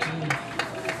 for 10.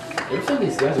 Every time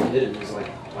these guys are hitting is like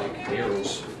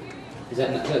barrels. Does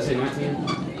that say 19?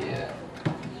 Yeah.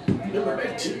 Number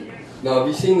 19. No, have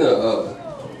you seen the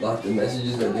like the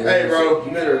messages that Darren? Hey, bro,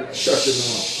 you better shut your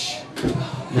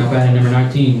mouth. Now batting number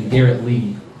 19, Garrett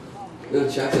Lee. You know,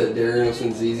 the chat that Darren will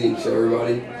send ZZ and show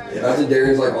everybody. After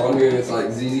Darren's like on here and it's like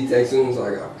ZZ texts him, it's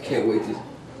like I can't wait to.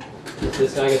 If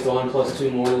this guy gets on plus 2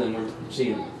 more, then we're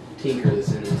seeing Tinker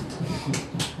this in it.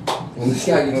 When this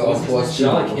guy gets off plus Should I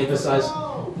like 2. emphasize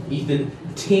Ethan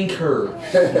Tinker?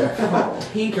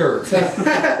 Tinker.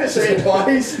 Say it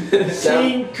twice.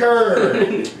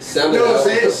 Tinker. Sound No, it out.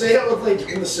 say it with like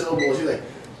in the syllables. You're like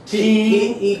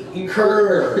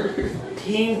Tinker. Tinker.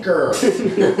 Tinker.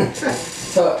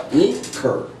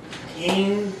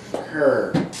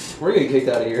 Tinker. We're gonna get kicked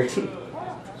out of here.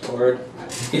 Word.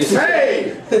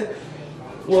 Hey!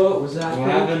 What was that? What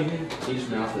happened? He just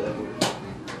mouthed that word.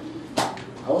 I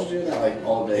was doing that like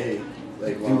all day.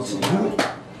 Like when I was in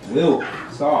Will,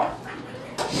 stop.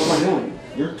 What am I doing?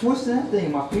 You're twisting that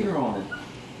thing. My feet are on it.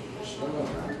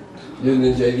 Doing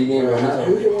the JV game right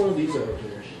Who now. get one of these out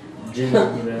here? Jen,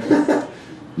 give me that.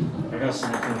 I got a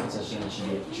snack from that session and she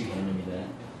handed me that.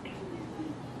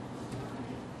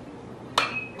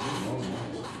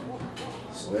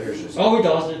 Slayer's just. Oh, we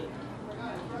dodged it.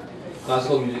 Let's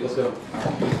go music. Let's go.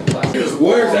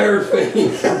 Where's everything?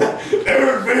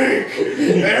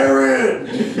 Aaron!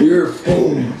 You're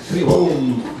boom,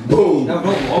 boom, boom. No,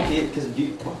 don't walk it because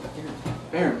you.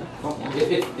 Aaron, don't walk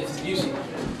it. If it's Busey.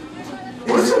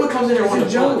 What if someone comes in here and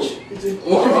wants to punch?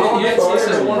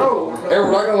 Aaron,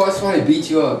 we're not gonna let somebody beat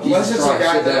you up. Unless Jesus it's, the Christ,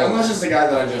 guy sit down. unless it's the guy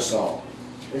that I just saw.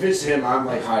 If it's him, I'm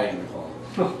like hiding in the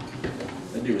closet.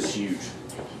 That dude was huge.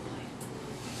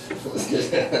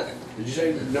 Did you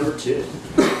say number 2?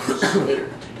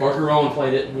 Parker Rowan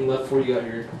played it and he left before you got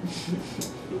here.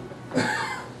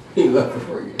 He left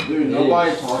before you. Dude,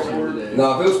 nobody talked to him today.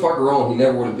 No, if it was Parker Rowan, he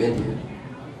never would have been here.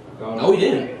 No, he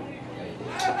didn't.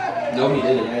 No, he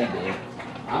didn't. Yeah, he did.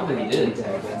 I don't think he did.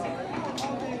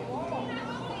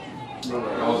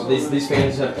 Oh, these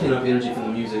fans have pin up energy from the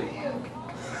music.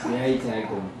 Yeah, he tagged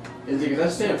him. Is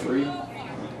that stand free? He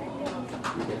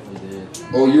definitely did.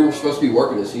 Oh, you're supposed to be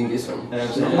working this, so you can get something.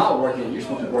 I'm not working. You're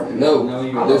supposed to be working. No, No,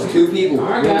 you there's 2 people.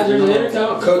 Alright, guys, there's an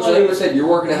intercom. Coach Langer said you're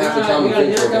working at half the time. We You got an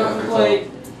think you're working intercom at for half the time. plate.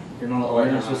 You're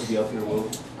not supposed to be up here, Will.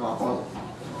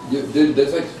 Dude,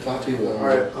 there's like 5 people.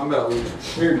 Alright, I'm about to leave.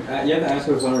 Here, you have to ask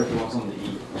Coach Hunter if he wants something to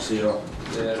eat. See y'all.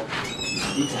 Yeah.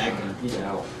 He tagged him. He's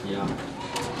out. Yeah.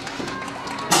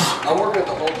 I'm working at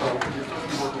the whole time.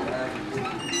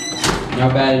 Now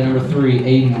batting number 3,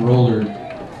 Aiden Rollard.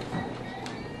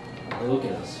 Hey, look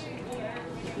at us.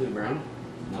 Is it Brown?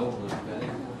 No, look at that.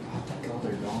 God,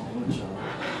 they're gone. They wouldn't show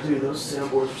up. Dude, those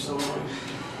soundboards are so annoying.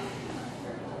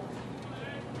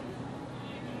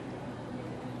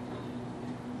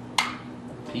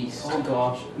 Peace. Oh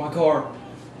gosh, my car.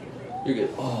 You're good.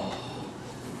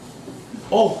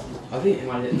 Oh, I think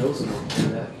I didn't know someone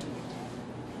did that.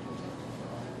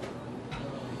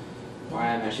 Why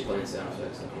I'm actually playing sound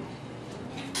effects now.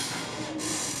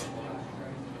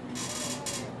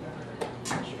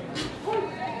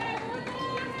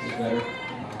 Is it better?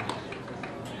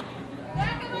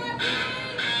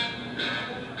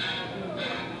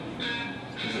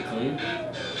 Is it clean?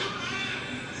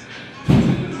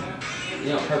 You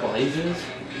know what purple haze is?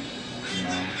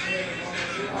 No.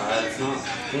 It's not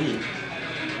clean.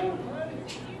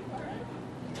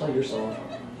 Play your song.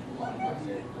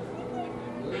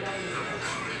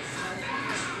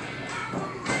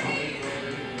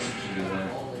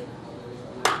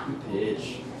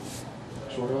 Pitch.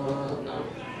 Sort of. No.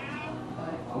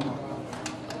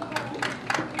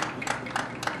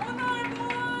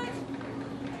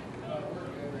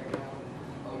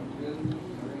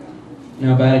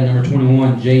 Now batting number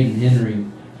 21, Jaden Henry.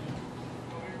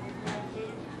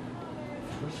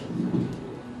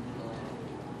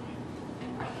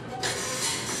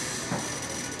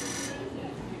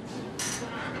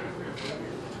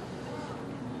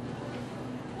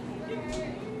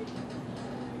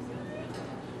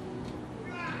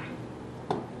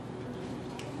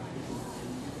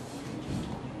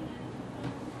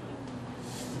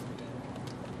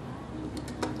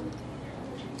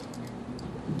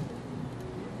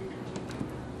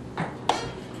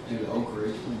 Dude, Oak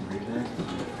Ridge, can you read that?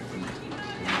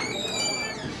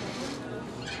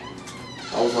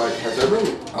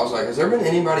 I was like, has there been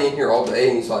anybody in here all day?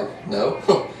 And he's like, no.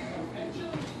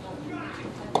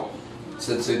 I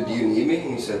said, so do you need me?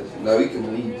 And he said, no, you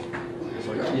can leave. I was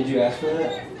like, oh. Did you ask for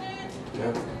that?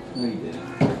 Yeah. No, you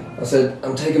didn't. I said,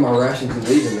 I'm taking my rations and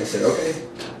leaving. They said, okay.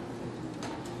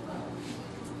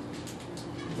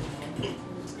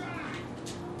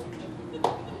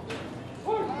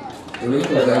 Who was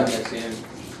that? Next game.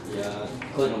 Yeah.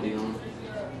 Clinton will be on.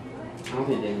 I don't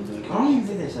think Daniel's doing it. I don't even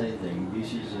think they said anything.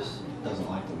 Busey just doesn't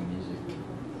like the music.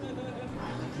 I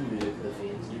like the music for the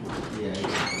fans. Yeah.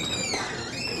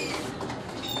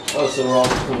 Oh, so we're all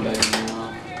just coming back in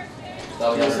now.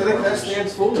 Thought we I had think that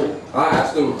stands full. I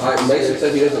asked him, Mason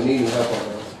said he doesn't need any help right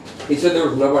now. He said there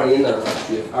was nobody in there last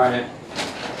shift. Alright.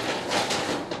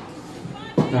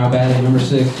 Now batting number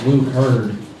 6, Luke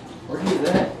Hurd. Where'd you get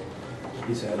that?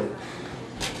 He's had it.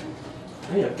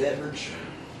 I need a beverage.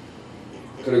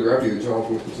 Could have grabbed you the John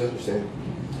from the concession stand.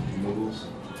 Moogles.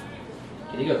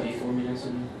 Can you go pee for me next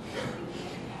time?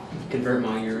 Convert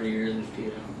my urine to yours and just pee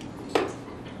it out.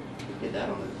 Get that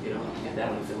on the, get that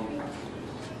on the film.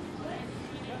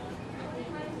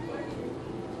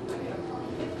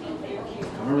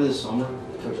 I remember this summer,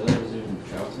 Coach Elliott was doing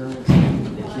travel tournaments. The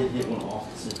kid hit one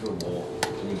off the central wall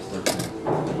when he was 13.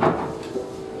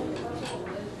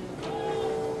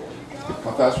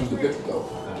 How fast was the pitch though?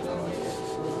 I have no idea.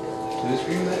 Who's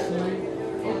screaming that tonight?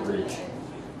 Oak Ridge.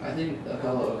 I think a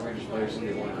couple of Rangers players can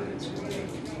get one and scream.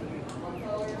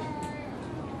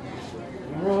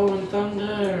 Rolling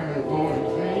thunder, going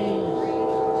rain.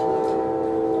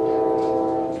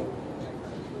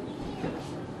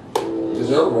 Is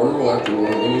there a one rule after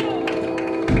one inning?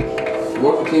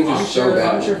 What if the team's just so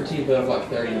bad? I'm sure if a team put up like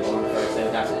 30 in the long first, they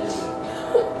would have to end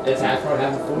it. It's half probably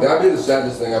half before. That'd be the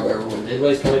saddest thing I've ever won.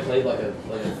 Midway's probably played like a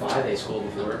 5A school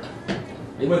before.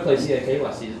 Midway played CIK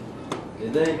last season.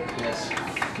 Did they? Yes.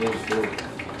 What was it?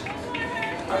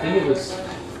 I think it was.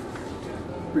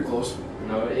 Pretty close.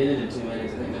 No, it ended in 2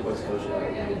 innings. I think Midway's coach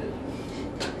ended it.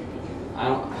 I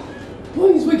don't.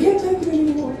 Please, we can't take it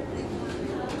anymore.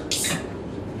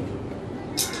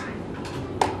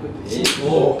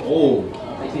 Oh.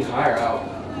 I think he's higher out. I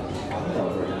thought that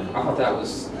was right now. I thought that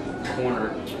was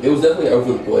corner. It was definitely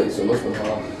over the plate, so it must have been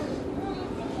hot.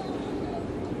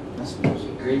 That smells.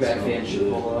 Greenback fans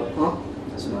should pull up. Huh?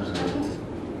 That smells good.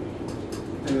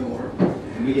 Maybe more.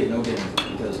 And we get no games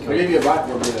because I give you a bite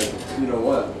for being you know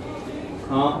what?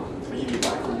 Huh? I give you a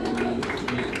bite for being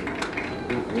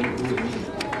Who would me?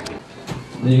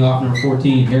 Leading off number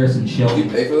 14, Harrison Did you Shelby.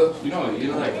 pay for those? You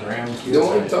know that Graham. You don't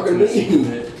want to talking to me.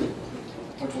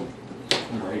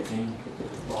 Number 18.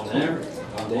 On there?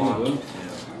 On Damon Boone?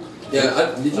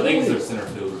 Yeah, did you I think know it's their center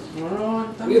fielder.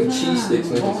 we have cheese sticks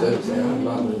in the concession stand?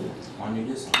 On you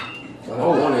just. I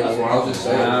don't want any. I was just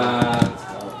saying.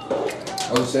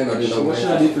 I was just saying I didn't know. What should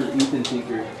I do for Ethan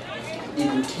Tinker?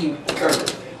 Ethan Tinker.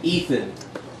 Ethan.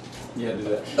 Yeah, do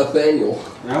that. Nathaniel.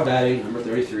 Now batting, number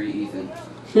 33, Ethan.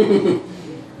 Do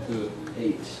it.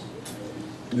 8.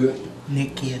 Do it.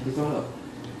 Nick Kidd. Who's going up?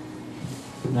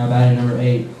 Now batting number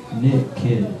 8, Nick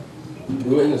Kidd.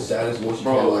 Do it in the saddest voice you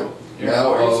can, like, You're now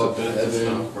already so of good at this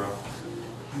heaven. stuff, bro.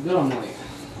 I'm good on like.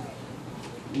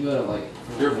 I'm good at like.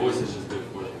 Your voice is just good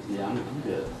for it. Yeah, I'm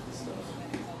good at stuff.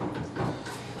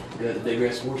 Good at the Big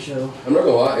Red Sports Show. I'm not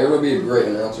gonna lie, Aaron would be a great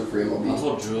announcer for I MLB.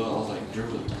 told Drew, I was like, Drew,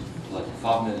 like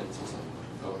 5 minutes. I was like,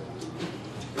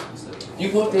 okay. Instead of-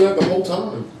 You've looked me up the whole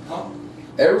time. Huh?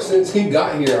 Ever since he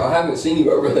got here, I haven't seen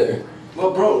you over there.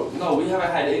 Well, bro, no, we haven't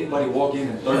had anybody walk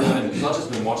in 30 minutes. I've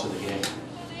just been watching the game.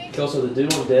 Also, the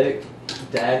dude on deck,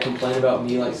 Dad complained about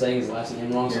me like saying his last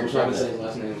name wrong, so I'm trying to say his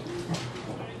last name.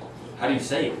 How do you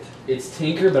say it? It's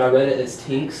Tinker, but I read it as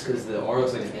Tinks because the R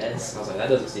looks like an S. I was like, that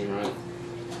doesn't seem right.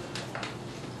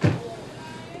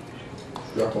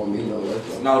 Drop on me, no way.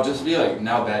 No, just be like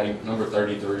now batting number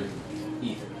 33.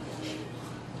 Ethan.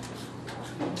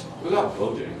 We got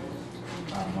Bojang.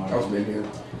 I don't I know. was been here. I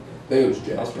think it was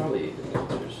That was Jasper. probably Ethan.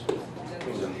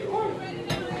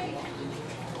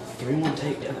 3-1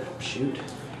 take, yeah, shoot.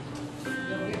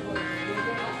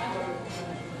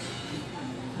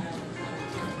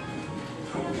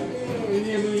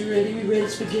 We ready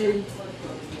spaghetti.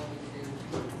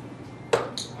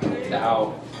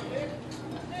 Ow.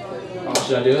 Oh,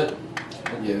 should I do it?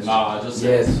 Yes. Nah, just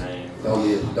say Yes. his name. Don't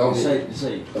be, Just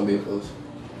say don't be close.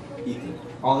 Ethan.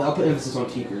 I'll put emphasis on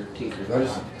Tinker. I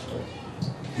just,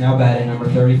 Now batting number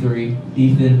 33,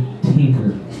 Ethan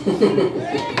Tinker.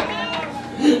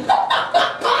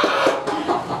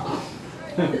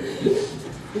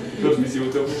 Let me see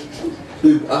what's over here.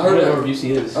 dude, I heard Whatever like, you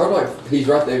see is. I heard like, he's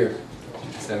right there.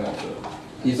 Stand up.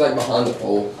 He's like behind the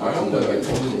pole. I don't know.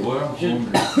 Boy, I'm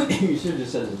hungry. You should have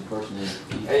just said his first name.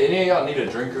 Hey, any of y'all need a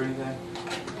drink or anything?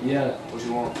 Yeah. What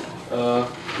you want?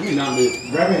 You not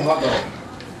do. Grab me a hot dog.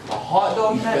 A hot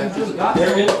dog? You just got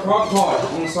They're in the crock pot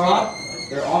on the side.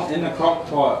 They're in the crock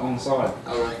pot on the side.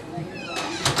 Alright.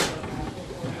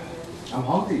 I'm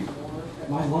hungry.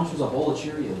 My lunch was a bowl of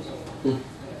Cheerios.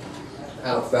 I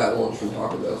had a fat lunch from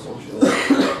Taco Bell, so I'm sure.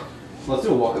 Let's do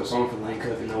a walk-up song for Lane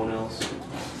Cook and no one else.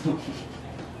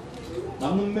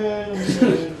 I'm the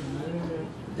man.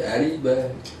 Daddy's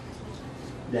back.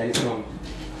 Daddy's home.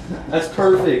 That's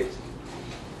perfect.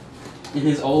 In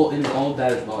his old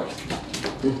dad's voice.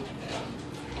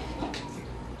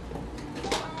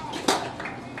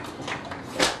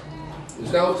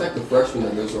 This guy looks like the freshman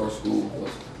that goes to our school.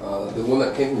 The one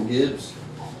that came from Gibbs.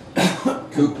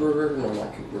 Cooper? No,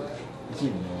 not Cooper. Is he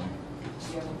even going?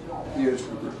 Yeah, it's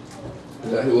Cooper.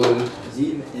 Is that who it is? Is he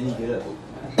even any good at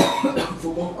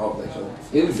Football? I don't think so.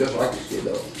 He was just like this kid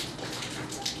though.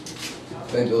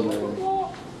 Same building and everything.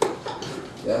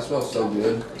 Yeah, that smells so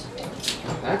good.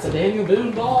 That's a Daniel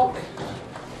Boone dog.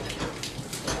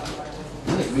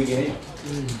 That's a big game.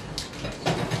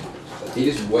 He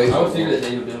just waves. I would figure that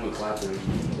Daniel Boone would clap him.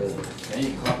 They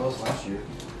didn't clap us last year.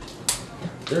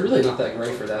 They're really not that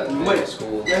great for that in Wait.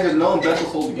 school. Yeah, because Nolan Bethel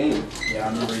sold the game. Yeah,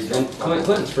 I remember he And dropped.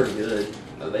 Clinton's pretty good.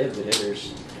 They have good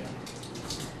hitters.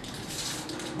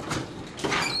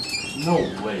 No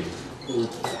way.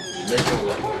 Make no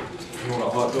way. You want a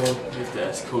hot dog? You have to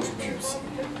ask Coach Juice.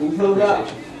 Who filled it up?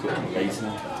 Coach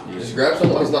Mason. Just grab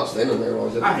someone who's not standing there while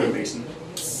he's at I the hate game. Mason.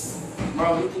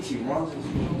 Bro, he thinks he runs his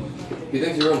He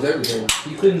thinks he runs everything.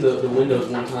 He cleaned the windows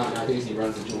one time and I think he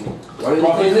runs the joint. Why didn't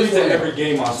Bro, he he clean leaves this at one? every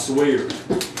game, I swear.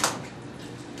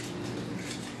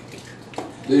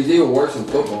 Dude, he's even worse in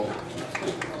football.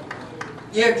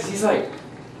 Yeah, because he's like,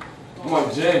 come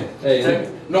on, Jen. Hey,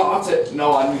 Take- no, I'll take.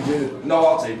 No, I need you. No,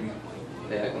 I'll take you.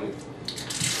 Yeah, I mean,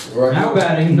 Right. Now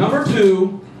batting number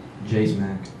 2, Jace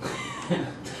Mack.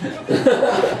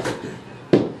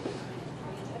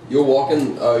 You'll walk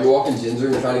in Ginger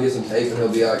and trying to get some tape, and he'll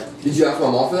be like, "Did you ask my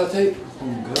mom for that tape?"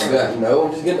 I'll be like, "No,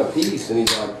 I'm just getting a piece." And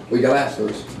he's like, "We gotta ask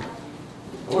first."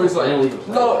 Or he's like,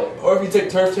 no. Or if you take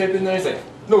turf tape in there, he's like,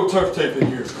 no turf tape in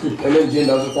here. And then Jen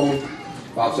does it for me.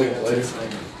 5 seconds later.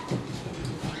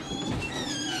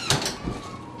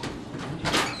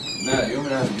 Nah, you don't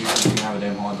have to do something to have a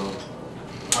damn hot dog.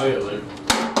 Oh yeah, later.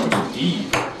 What you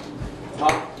eat?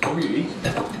 What were you eating?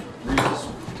 Reese's.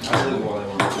 I said while they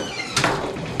were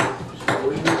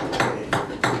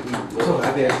I'm so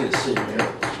happy I get to sit here in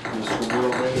the school board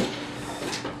all day.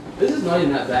 this is not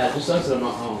even that bad. It just sucks that I'm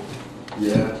not home.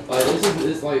 Yeah. Like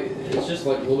it's just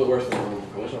like a little bit worse than home.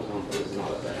 I wish I was home, but this is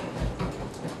not that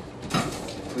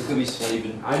bad. We could be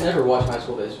slaving. I never watched high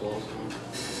school baseball.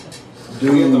 So.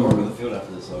 Do we have to work on the field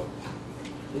after this though?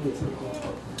 Maybe it's not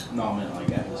cool. No, I meant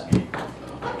like after this game.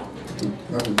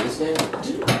 After this game?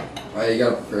 Oh, you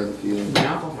gotta prepare the field.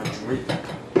 Mouth off my drink.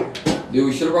 Dude,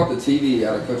 we should have brought the TV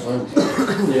out of Coach Lambert.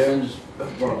 Yeah, and just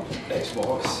brought up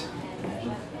Xbox.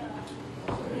 Imagine.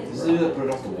 Is it that put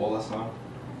it off the wall last time?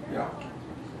 Yeah.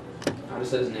 I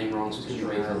just said his name wrong, so it's just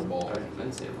Drink ran the ball. I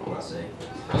didn't say it What wrong. I say?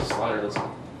 That's a slider, listen.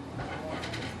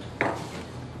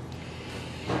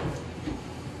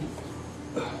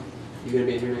 You gonna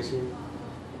be in here next year?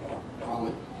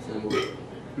 Probably. Sam will.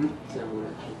 Sam will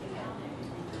actually.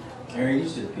 Aaron, you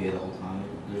just do the PA the whole time.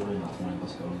 There's really not 20 of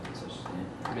us going to such a thing.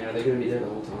 I mean, are they gonna be there the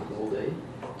whole time, the whole day?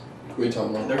 What are you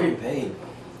talking They're about? getting paid.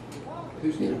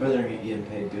 Who's They're getting better getting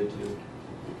paid good too.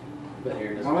 But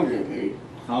Aaron How doesn't. am I getting paid?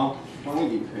 Huh? How am I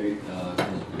getting paid? I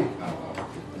don't know.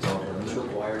 It's all It's for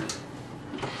required.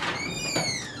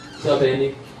 What's up,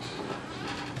 Andy?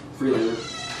 Free labor.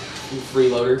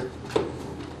 Freeloader.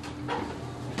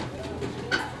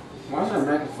 Why is that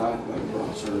magnified like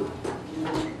bro? Sort of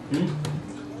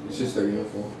It's just their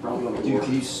uniform. probably on the Dude, board.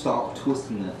 can you stop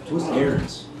twisting that? Twist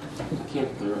Aaron's. I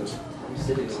can't throw it. I'm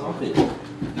sitting Stop on it.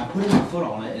 Now put my foot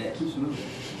on it and it keeps moving.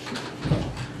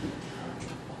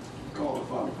 Call the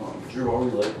fire department. Drew, are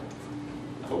we late?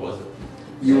 What was it?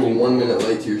 You were 1 minute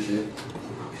late to your shift.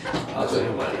 I was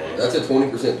making my day. That's a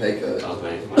 20% pay I cut. was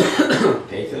making my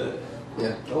pay cut.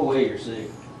 Yeah. Oh wait, you're sick.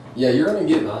 Yeah, you're gonna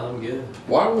get. No, I'm good.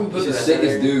 Why don't we put the See what I said sickest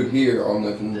there? dude here on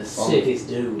the? the sickest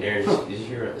dude. Aaron, did you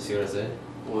hear? See what I said?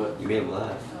 What? You made him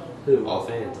laugh. Who? All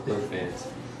fans, both fans.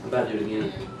 I'm about to do it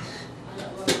again.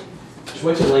 Just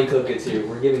wait till Lane Cook gets here.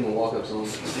 We're giving him a walk-up song.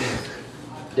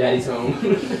 Daddy's home.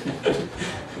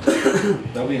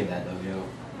 Don't be in that though, yo.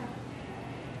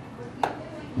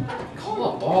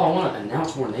 Call a ball. I want to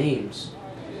announce more names.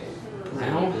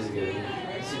 Brown. This is good.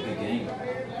 It's a good game.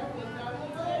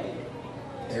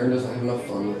 Aaron doesn't have enough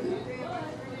fun with it.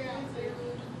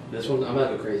 This one, I'm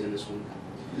about to go crazy in this one.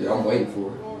 Yeah, I'm waiting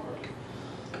for it.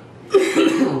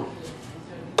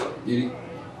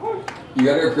 You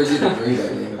gotta go crazy at the Green Bay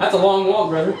game. That's a long walk,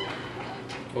 brother.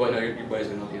 Oh wait, no, your buddy's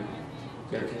gonna help you. You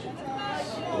gotta catch it.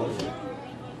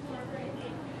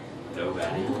 No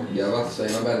batting. Yeah, I'm about to say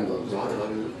my batting gloves. Sorry,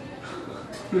 like,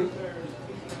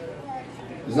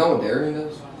 Isn't that what Darian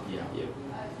does? Yeah. Yep.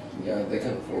 Yeah, they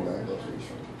can afford batting gloves pretty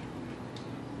sure.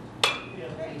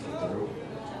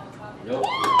 Yup.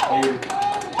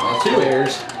 That's two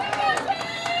errors.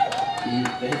 E,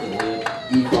 They hit the lid.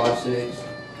 E56.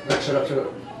 Right, shut up, shut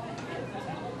up.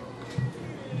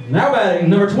 Now batting,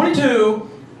 number 22,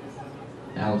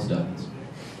 Alex Duggins.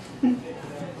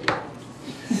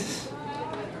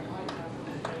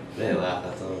 They laugh,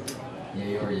 that's all. Yeah,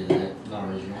 you already did that. Not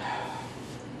original.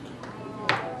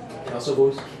 Kelso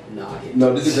boys? Nah, he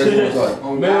No, this is the great one.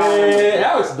 Oh man,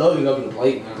 Alex Duggins up in the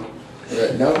plate now.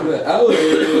 Right, now we're at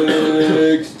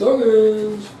Alex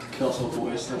Duggins. Kelso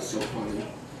voice. That's so funny.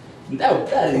 That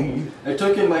It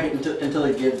took him like until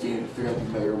he gave in to figure out the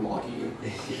better mocking him.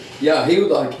 Yeah, he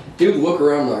would look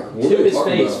around like, what to are they his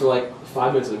talking face about? for like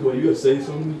 5 minutes. Like, what, you gonna say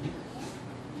something?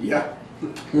 Yeah.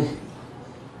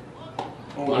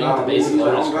 Oh Well, I got the basic oh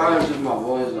letters God, it's just my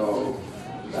voice though.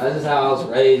 That's just how I was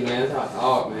raised, man. That's how I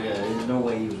talk, man. Yeah, there's no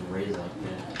way he was raised like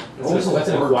that. That's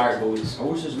an acquired voice. I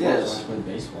wish his Yes. father played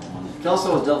baseball on it.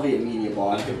 Kelso was definitely a media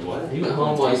boy. What? He went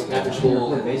home like after school,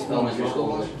 Play baseball, elementary school.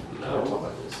 No. Don't talk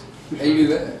like this. How you do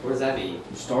that? What does that mean?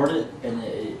 You start it, and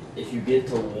if you get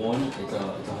to 1, it's a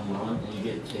home run. And if you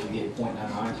get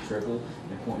 .99, it's a triple.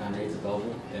 And .98 is a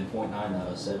double. And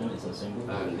 .97 is a single.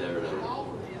 I've never done it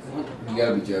before. You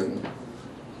gotta be joking.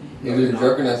 If you're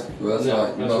joking, that's No, like the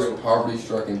that's most real.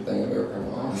 poverty-stricken thing I've ever heard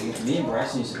in my life. Me and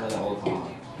Braxton used to play that all the time.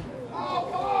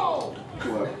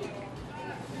 What?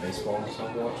 Baseball and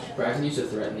stuff. Watch. Braxton used to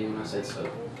threaten me when I said stuff.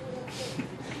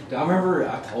 I remember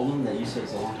I told him that you said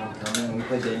it's a long time coming when we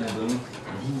played Daniel Boone,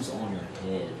 and he was on your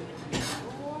head.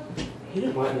 He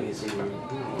didn't like me to see me. I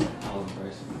love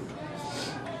Braxton.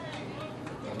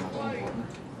 That was my playing partner.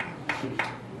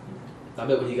 I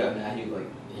bet when he got mad, he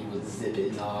would zip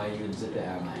it. Nah, he would zip it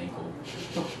out of my ankle.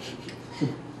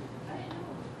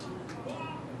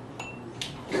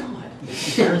 God.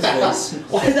 Aaron's face.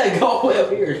 Why did that go all the way up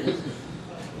here?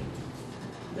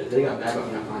 They got mad about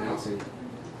me not finding out soon.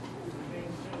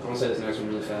 I'm gonna say this next one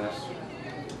really fast.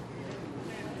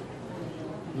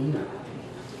 No.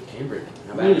 Cambridge.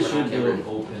 How I bad really is should do a Cambridge?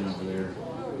 bullpen over there.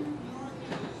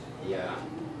 Yeah.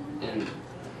 And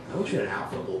I wish we had an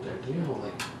outfield bullpen. You know,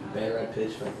 like, Bear Red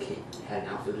Pitch had an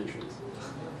outfield entrance.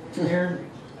 Aaron.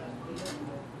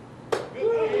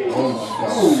 Oh my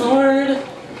god. Sword!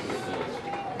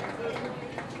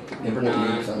 Number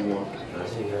 9. Someone.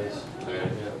 Nice, you guys.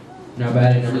 Now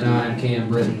batting, number 9, Cam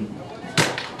Britton.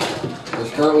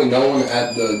 There's currently no one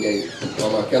at the gate.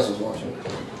 Well, my Kessel's watching.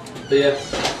 But yeah,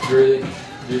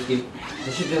 Drewski.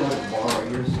 There should be like a bar right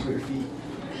here to put your feet.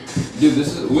 Dude,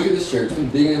 look at this chair. It's been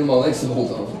digging in my legs the whole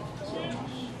time.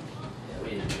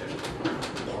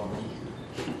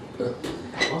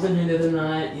 I was in here the other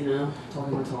night, you know,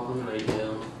 talking on the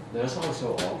radio. That's always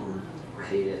so awkward. I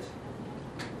hate it.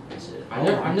 That's it.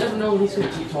 I never know when he's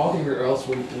gonna keep talking or else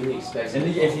when he expects And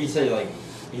me to if talk. he say like,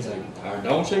 he's like, "Alright,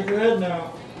 don't shake your head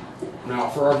now." Now,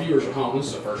 for our viewers at home, this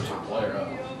is a first-time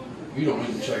player. You don't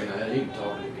need to shake that head. You can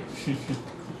talk to me.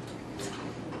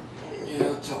 Yeah,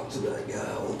 I talk to that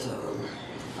guy all the time.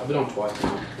 I've been on twice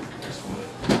now.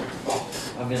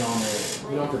 I've been on it. I've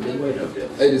been on for Midway, no dip.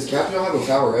 Hey, does Captain have a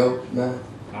power L, Matt?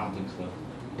 I don't think so.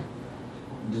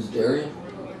 Does Darian?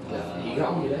 You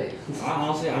got one today.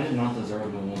 Honestly, I did not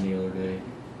deserve the one the other day.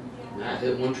 Matt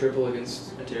hit one triple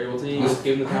against a terrible team. Just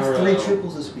give him the I power have 3 up.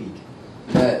 triples this week.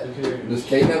 Matt, Who cares? does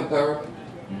Kate have power?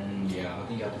 Yeah, I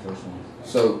think you got the first one.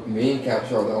 So me and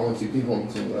Caps are the only 2 people on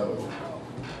the team that have it.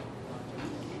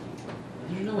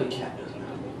 There's no way Cat doesn't have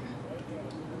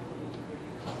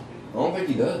I don't think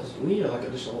he does. one. We need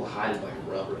like just a little hide like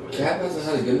rubber. with it. Cap hasn't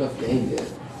had a good enough game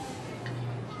yet.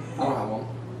 I don't have one.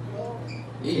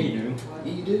 Yeah, You do?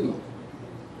 Yeah, you do.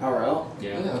 Power L?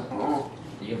 Yeah. Yeah. Oh,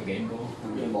 Do you have a game ball?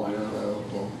 I'm getting ball now.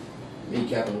 Well, me,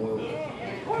 Cap, and Will.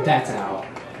 That's out.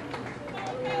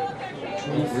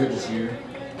 Bridge is here.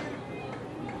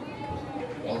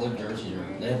 All their jerseys are.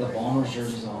 They have the Bombers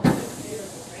jerseys on.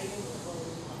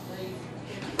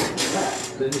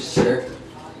 They just Sure.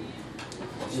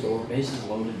 Store bases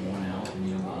loaded, one out, and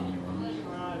you don't get any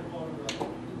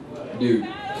runs. Dude,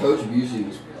 Coach Busey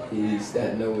was pleased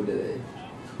that Noah today.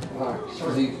 Why?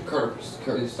 Because he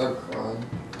started crying.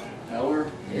 Eller?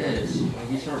 Yes. Like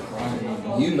he started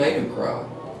crying. You made him cry.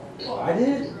 I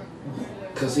did?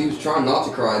 Because he was trying not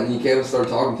to cry, and then you came and started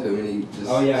talking to him, and he just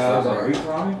Oh yeah, I was started like, are you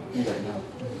crying. crying? He's like, no.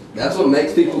 That's what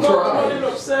makes people cry.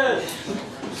 upset.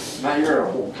 Matt, you're a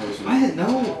whole person. I didn't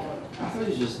know. I thought he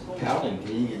was just pouting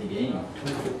because he didn't get the game.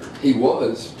 He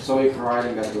was. So he cried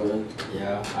and got to go in.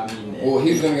 Yeah, I mean, Well,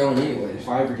 he was going to go on anyways. if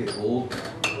I ever get pulled,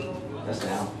 that's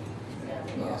down.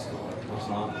 No, it's not. No, it's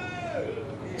not.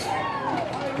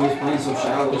 He was playing so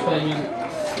shallow. Who's playing music? No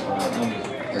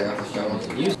music. I got the show.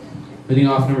 Leading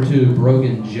off number 2,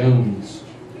 Brogan Jones.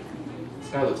 This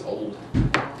guy looks old.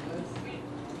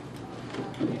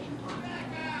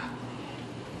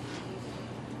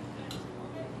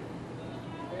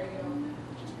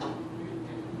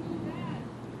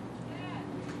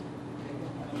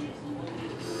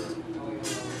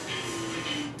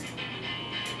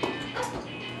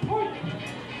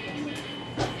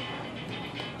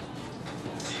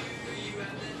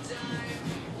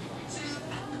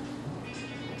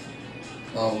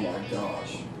 Oh my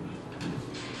gosh.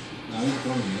 No, he's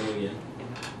going to middle again.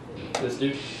 This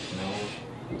dude? No.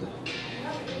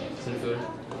 Sinfood?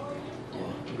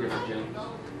 Yeah. Griffin Jones.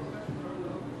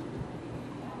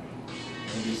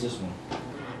 Maybe it's this one.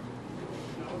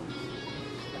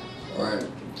 Alright.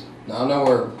 Now I know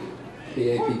where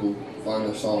PA people find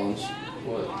their songs.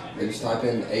 What? They just type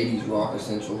in 80s rock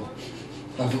essential.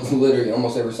 That's literally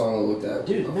almost every song I looked at.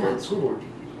 Dude, man, scoreboard.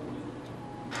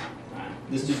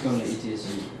 This dude's going to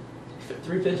ETSU.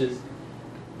 3 pitches.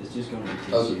 This dude's going to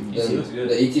Oh, ETSU. He seems then good.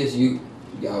 the ETSU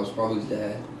guy was probably his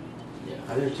dad. Yeah.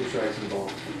 I think 2 strikes in the ball.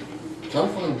 Trying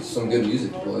to find some good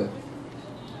music to play.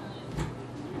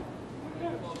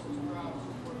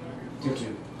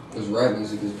 2-2. Because rap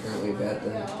music is apparently a bad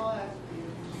thing.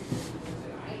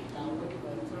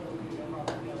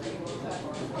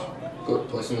 Go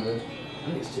play some of this. I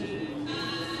think it's 2-2.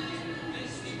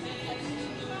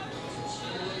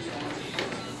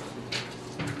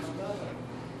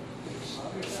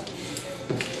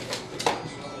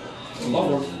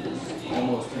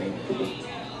 Almost came.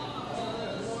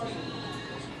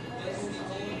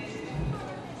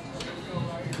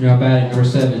 Now batting number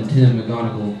 7, Tim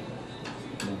McGonigal.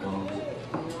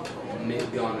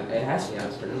 McGonigal. It has to be how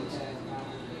it's pronounced.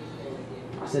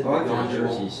 I said I like their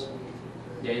McGonigal. jerseys.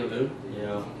 Daniel Boone?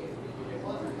 Yeah.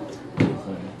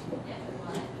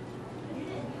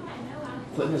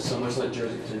 Clinton is so much like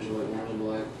Jersey potential, like orange and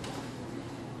black.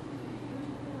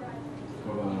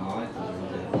 What about an eye?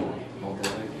 All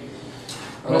black.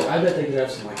 don't- I bet they could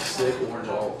have some like sick orange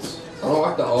alts. I don't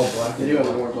like the all black. They do have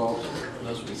the more balls.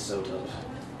 Those would be so tough.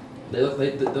 They look.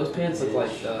 Those pants look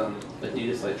like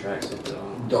Adidas like tracks with the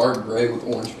Dark gray with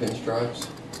orange pinstripes.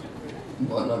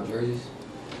 Button up jerseys.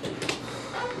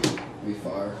 Be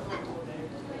fire.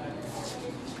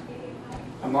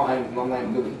 I'm not even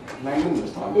moving. I'm not moving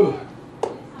this time. Didn't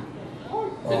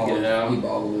get it out. He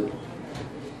bobbled it.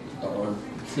 Darn.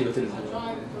 See within his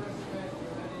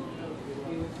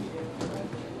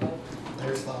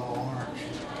There's the all orange.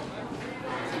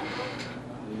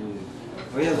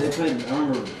 Oh yeah, they played. I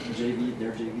remember JV,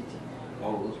 their JV team.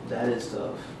 Oh, that is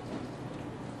tough.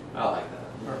 I like that.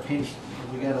 Our pinch,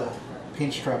 we got a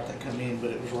pinch stripe that come in, but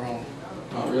it was wrong.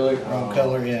 Oh, really? Wrong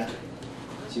color, yeah.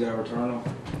 So you got to return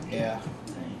them. Yeah.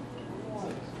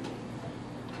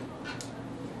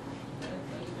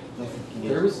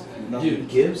 There's, dude,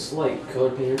 Gibbs like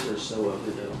colored pants are so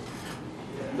ugly though.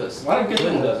 But Why did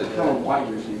Clinton does Gibbs it come on good. white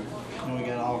jersey? And we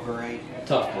got all gray.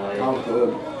 Tough play. I'm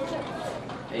good.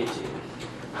 18.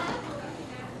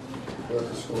 What's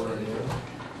the score right here?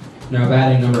 Now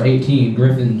batting number 18,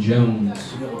 Griffin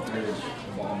Jones. You got a bridge,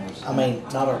 the Bombers. I mean,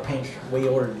 not our pink. We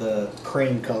ordered the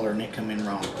cream color and it come in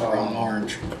wrong, wrong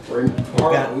orange.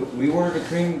 We ordered a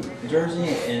cream jersey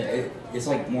and it's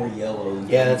like more yellow.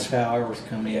 Yeah, that's how ours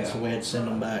come in, Yeah. so we had to send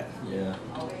them back. Yeah.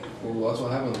 Well, that's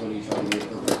what happens when you try to get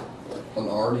an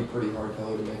already pretty hard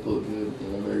color to make it look good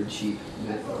in a very cheap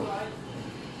mid color.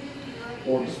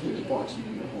 Or just do the parts of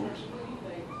uniforms.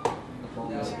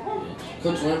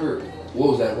 Coach, remember, what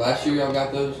was that, last year y'all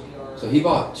got those? So he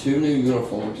bought 2 new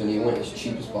uniforms and he went as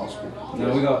cheap as possible.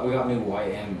 No, we got new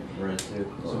white and red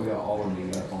too. So we got all our new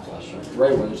uniforms last year.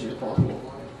 Ray went as cheap as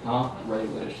possible. Huh? Ray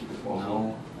went as cheap as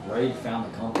possible. No. Ray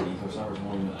found the company for some reason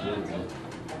wanting to do it.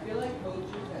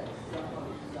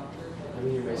 I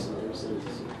mean, you're basically never seen it.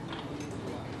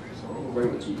 Ray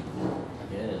went cheap.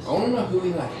 Yes. I want to know who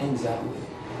he like hangs out with.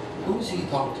 Who does he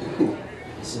talk to?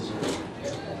 This is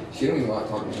She don't even like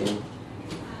talking to him.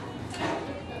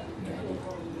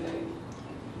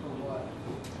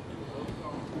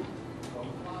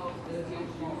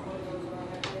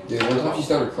 Dude, one time she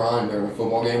started crying during a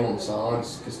football game on the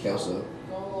sidelines because Kelso.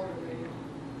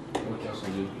 what else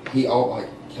we do?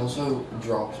 Kelso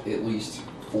dropped at least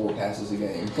 4 passes a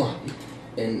game.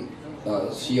 And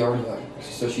she already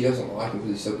so she doesn't like him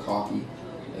because he's so cocky.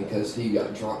 And because he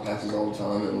got drop passes all the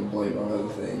time and would blame it on other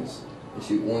things.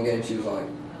 And one game she was like,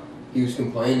 he was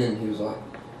complaining, he was like,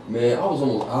 man, I was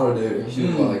almost out of there. And she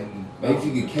was like, maybe if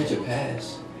you could catch a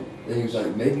pass. Then he was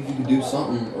like, maybe if you could do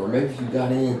something, or maybe if you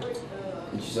got in.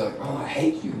 And she's like, oh, I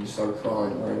hate you. And she started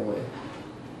crying and ran away.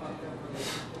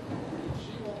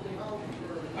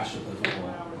 I should play football.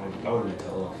 I would have been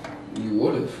tough. You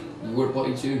would have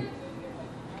played too.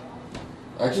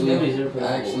 Nobody's ever played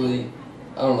Actually,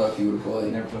 I don't know if you would have I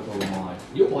played. never played football in my life.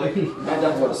 You'll play. That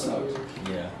definitely would have sucked.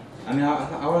 Yeah. I mean,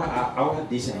 I would have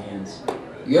decent hands.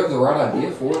 You have the right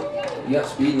idea for it. You got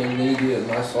speed and everything. You do a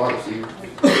nice slot receiver.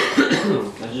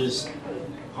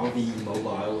 I would be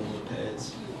mobile with the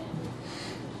pads.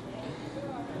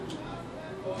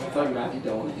 I feel like Matthew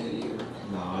don't want to hit either.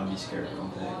 Nah, I'd be scared of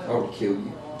contact. I would kill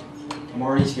you. I'm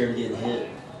already scared of getting hit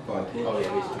by a pitch. Oh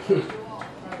yeah, me too.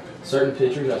 Certain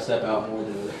pitchers I step out more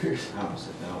than others. I don't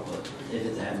step out, but if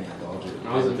it's at me, I dodge it. When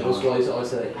I was in middle school, I used to always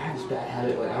say, like, I have this bad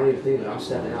habit, like, I don't even think that I'm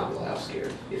stepping out, but like, I'm scared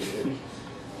of getting hit.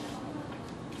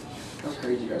 That's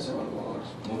crazy you guys have on the logs.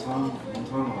 One time, when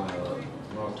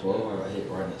I was 12, I got hit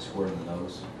right in the square in the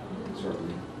nose. Started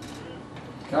bleeding.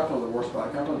 Capital the worst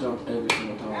spot. Capital jumped every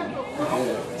single time.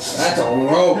 Yeah. That's a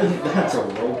rope. That's a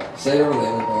rope. Say it over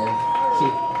there, man.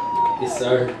 Yes,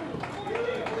 sir.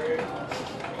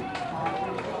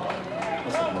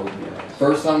 That's a rope, yeah.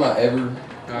 First time I ever.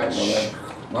 Alright,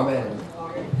 My bad.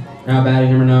 Now batting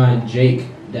number 9, Jake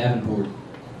Davenport.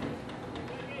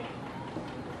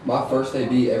 My first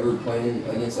AB ever playing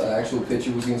against an actual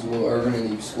pitcher was against Will Irvin, and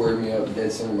he squared me up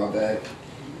dead center of my back.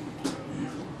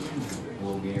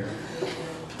 Will Gear.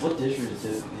 What district is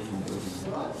it?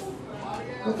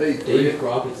 I think David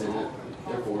Crockett's in it.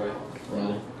 They're 4A.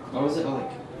 Really? Oh, is it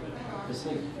like? It's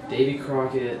like Davy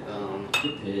Crockett,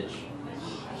 good pitch.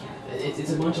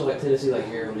 it's a bunch of like Tennessee like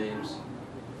hero names.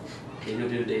 Daniel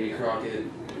Dude, Davy Crockett.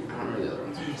 I don't remember the other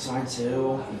ones. Science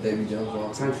Hill. Davy Jones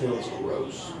walked. Seinfeld is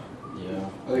gross. Yeah.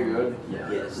 Are they good?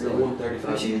 Yeah. Yes, they won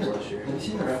 35 games last year. Have you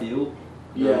seen their field?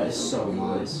 Yeah, It's so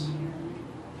nice.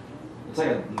 It's like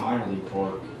a minor league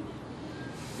park.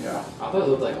 Yeah. I thought it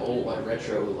looked like old, like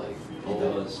retro, like It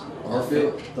does. Our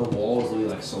field, The walls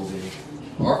look like so big.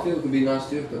 our field could be nice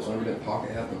too, because we didn't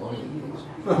pocket half the money we use.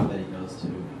 I bet he does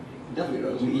too. Definitely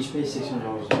does. We each pay $600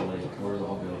 a lake. Where does it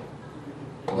all go?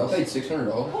 I paid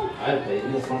 $600. I'd have paid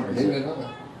It'd be a it. fundraiser. Maybe not.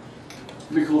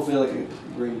 It'd be cool if they had like a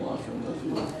green launch from the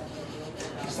field.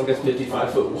 It's like a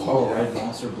 55-foot wall. Oh, red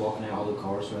monster blocking out all the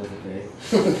cars so they have to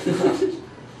pay.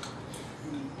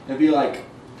 It'd be like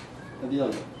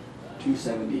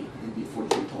 270. It'd be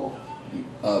 40 feet tall.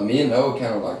 Me and Noah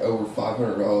counted like over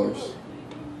 $500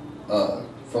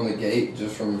 from the gate,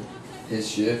 just from his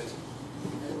shift.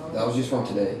 That was just from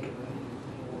today.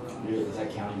 Is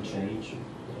that counting change?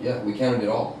 Yeah, we counted it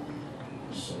all.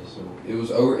 So, It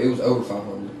was over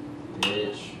 500.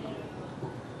 bitch.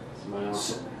 Somebody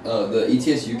else. The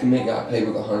ETSU commit got paid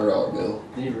with a $100 bill.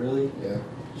 Did he really? Yeah.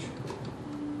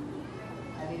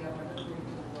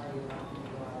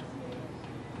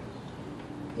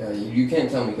 Yeah, you can't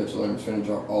tell me Coach Lerner's going to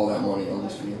drop all that money on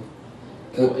this field.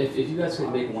 Well, if you guys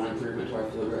could make one improvement to our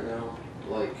field right now,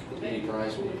 like any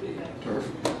price, what would it be?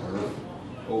 Perfect.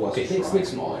 Oh, Okay, think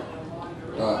smaller.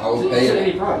 I would It's pay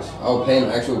any price. I would pay an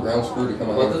actual ground crew to come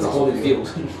out Well, here. that's a and whole fix new the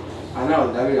field. I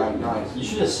know, that'd be like nice. You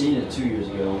should have seen it 2 years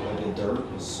ago. Like the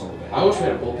dirt was so bad. I wish we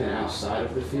had a bullpen outside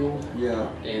of the field, Yeah.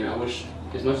 and I wish,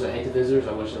 as much as I hate the visitors,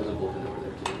 I wish there was a bullpen over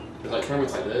there too. Because like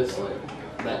tournaments like this,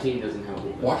 like that team doesn't help.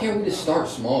 Why can't we just start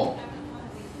small?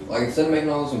 Like instead of making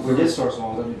all this We did improvements. start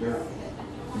small, that'd be dirt.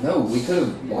 No, we could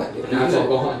have like Now it's all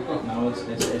gone. No,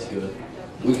 it's good.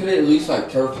 we could have at least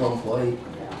like turf home plate.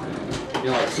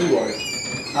 You're like Sweetwater.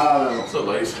 I don't know. What's up,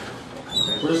 ladies?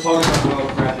 We're just talking about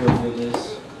how crappy our field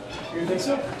is. You think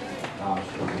so?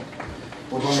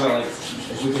 We're talking about like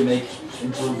if we could make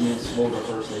improvements, what would our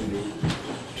first thing be?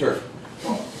 Turf.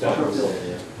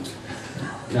 Yeah.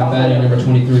 Now batting number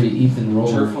 23, Ethan Turf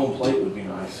Roller. home plate would be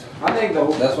nice. I think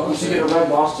That's what we I'm should get a red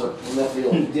monster on that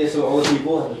field. Yeah, so all the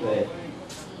people have to pay.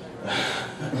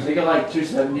 They got like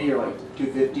 270 or like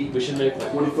 250. We should make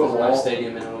like 20-foot a live wall.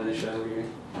 stadium in over the show here.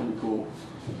 That'd be cool.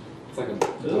 It's like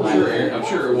a. I'm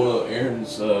sure one of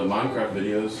Aaron's Minecraft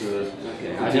videos.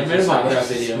 Okay, I never made a Minecraft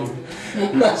video.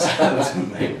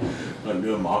 I'm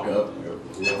doing mock-up.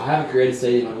 I haven't created a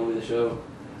stadium on over the show.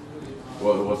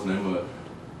 What's the name of it?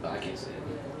 I can't say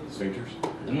it.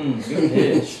 Sphincters? Good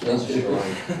pitch. That's just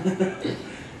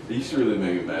They used to really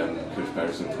make it mad when Coach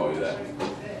Patterson would call you that.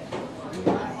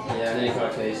 Yeah, and then he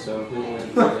caught a case, so who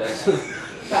won the last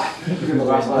Give the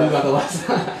last Who laugh. got the last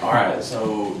time? Alright,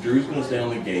 so Drew's gonna stay on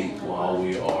the gate while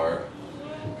we are,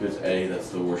 because A, that's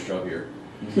the worst job here.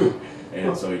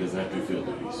 And so he doesn't have to do field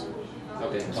duties.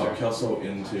 Okay, Talk sorry. Kelso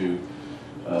into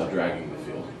dragging the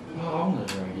field. Oh, I'm gonna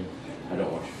drag it. I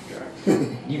don't want you to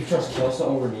drag. You trust Kelso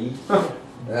over me?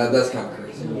 that's kind of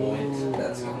crazy.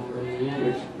 That's kind of crazy.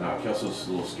 Now, Kelso's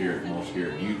a little scared, more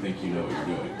scared. You think you know what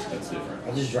you're doing. That's different.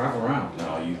 I just drive around.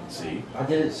 No, you see, I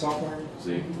did it sophomore.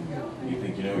 see, you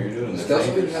think you know what you're doing. Does That's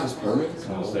Kelso even dangerous. have his permit? That's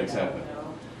how mistakes happen.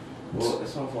 Well,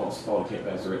 it's not fault. It's fault he can't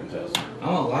pass the written test. I'm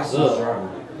a licensed driver.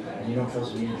 And you don't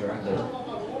trust me to drive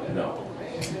there? No.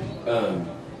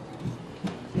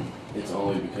 It's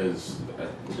only because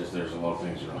just there's a lot of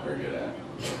things you're not very good at.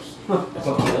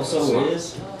 But Kelso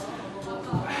is?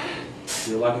 I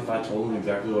feel like if I told him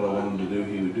exactly what I wanted him to do,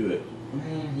 he would do it.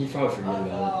 You probably forget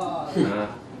about it. Nah.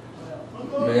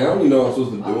 Man, I don't even know what I'm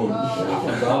supposed to do.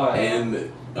 I forgot.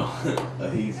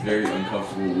 And he's very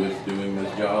uncomfortable with doing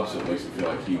this job, so it makes me feel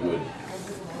like he would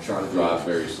try to drive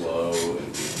very slow and be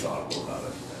methodical about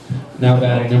it. Now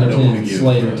batting number I don't wanna 10, give,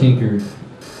 Slater Tinker.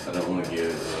 I don't want to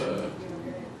give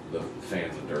the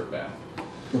fans a dirt bath.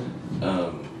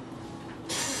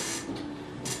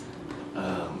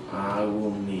 I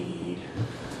will need.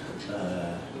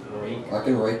 I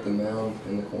can rake the mound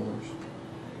in the corners.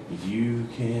 You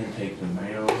can take the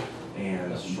mound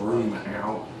and broom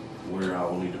out where I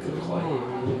will need to put clay.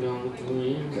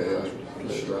 Okay, like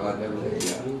the stride and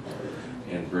everything.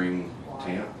 And bring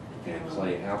Tamp and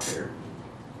clay out there.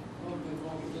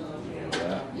 And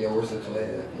that, Yeah, where's the clay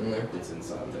at? In there? it's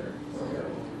inside there.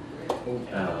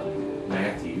 Okay.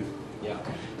 Matthew, Yeah.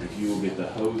 if you will get the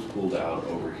hose pulled out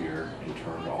over here and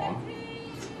turned on.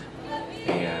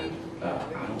 And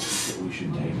I don't think that we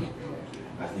should take.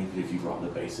 I think that if you brought the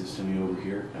bases to me over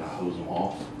here and I hose them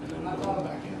off and then we put them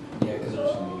back in. Yeah, because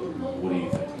there's some. What do you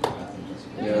think? I think that's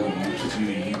good.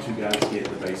 Yeah. You two guys get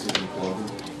the bases and plug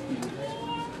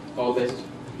them? All this.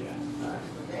 Yeah.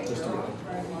 Just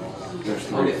a- There's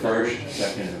three, first,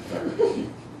 second, and third.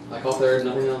 Like all third,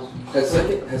 nothing else. Has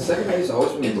second base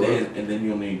always been broke? And then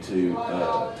you'll need to,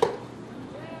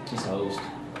 He's host.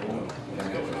 let's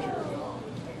go first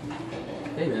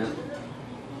here. Hey man.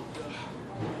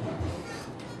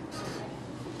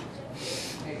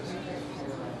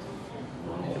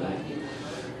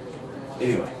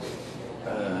 Anyway,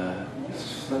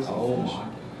 Oh my.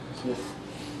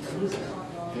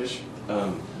 Fish.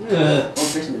 um, I'm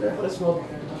fixing it there. But it smelled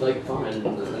like fine.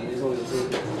 These ones are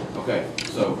good. okay,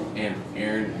 so, and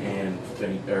Aaron and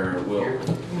Finn, or Will,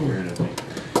 Aaron and Finn.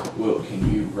 Will,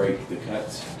 can you break the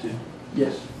cuts too?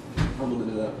 Yes. I'm gonna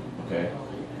do that. Okay,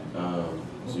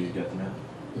 so you've got them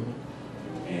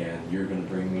out? And you're gonna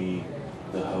bring me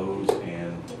the hose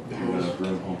and you're gonna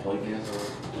broom home plate?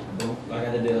 Boom. Like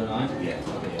I did the other night? Yeah.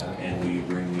 Okay, yeah. And will you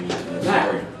bring me the Nah.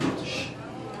 sprayer?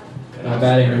 Now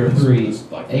batting number 3,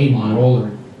 Aiden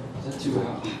Roller. Is that too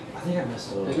out? I think I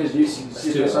messed it up. Because you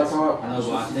see this I come up. I know,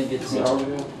 but I think it's. See how we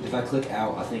do? If I click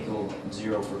out, I think it'll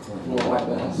zero for Clinton. Well, like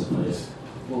that.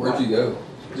 Where'd you go?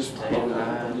 Just Kind kind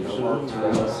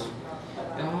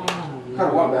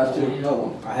of white bass too. Another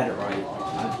one. I had it right.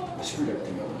 I screwed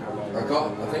everything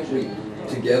up. I think we,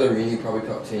 together, me and you probably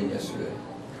caught 10 yesterday.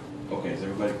 Okay, is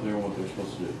everybody clear on what they're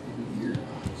supposed to do?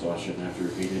 So I shouldn't have to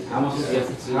repeat it? How much is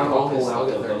it? I'll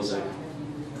get 30 seconds.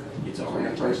 It's already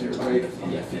right there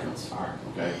on the fence. Alright.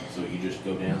 Okay, so you just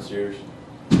go downstairs,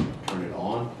 turn it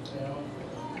on.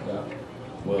 Yeah.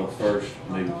 Well, first,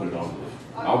 maybe put it on.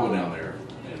 I'll go down there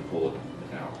and pull it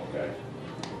out, okay?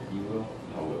 You will?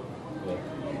 I will.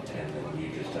 And then you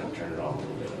just have to turn it on a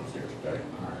little bit and Okay.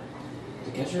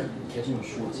 To catching with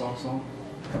short socks on?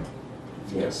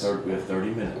 We have 30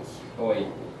 minutes. Oh wait,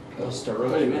 those start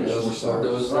 30 minutes. Those are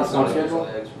stars. That's not scheduled?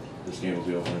 This game will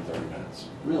be over in 30 minutes.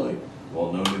 Really?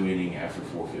 Well, no new inning after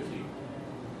 4:50.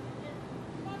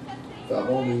 That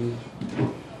won't be.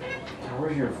 We're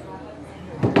here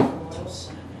till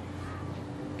 7.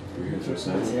 We're here till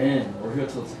 7. 10. We're here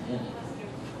till 10.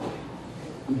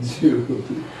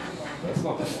 Dude. That's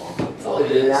not that long. It's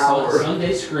only an hour.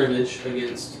 Sunday scrimmage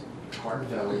against Hardin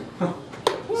Valley.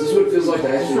 Is this what it feels like to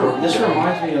actually work? This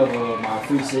reminds me of my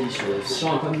Food City shifts.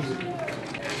 Sean, play music.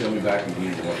 Tell me back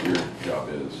again what your job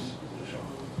is, Sean.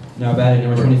 Now batting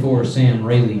number 24, Sam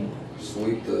Rayleigh.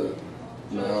 Sweep the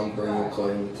mound, bring the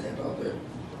clay and the temp out there.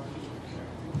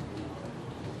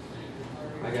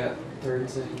 I got 30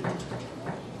 seconds.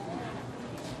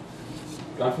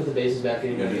 Do I put the bases back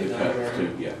in? You gotta do the cuts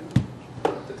too, yeah.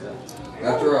 The cuts.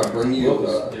 After I bring you,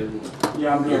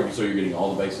 Yeah, I'm doing So you're getting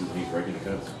all the bases and he's breaking the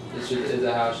cuts? Is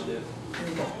that how I should do it?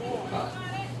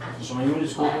 So you want to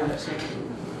just go over that stuff?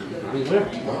 I mean,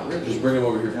 whatever you want, really. Just bring him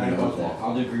over here for me to hose off.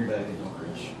 I'll do greenback and Oak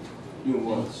Ridge. you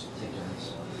what? Take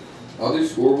turns. I'll do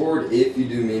scoreboard if you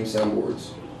do meme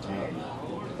soundboards.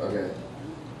 Okay.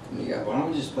 You got Why don't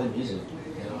we just play music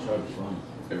and I'll try to be fun?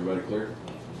 Everybody clear?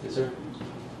 Yes, sir.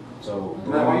 So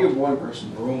Now, are you a boy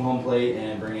person? broom home plate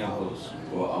and bring out hose.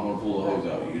 Well, I'm gonna pull the hose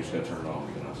out. You just gotta turn it on when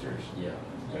you get downstairs. Yeah.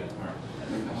 Okay.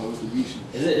 Alright. The hose would be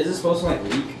Is it supposed to like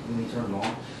leak when you turn it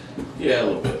on? Yeah, a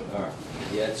little bit. Alright.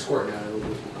 Yeah, it's squirting out a little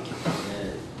bit.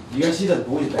 Yeah. You guys see that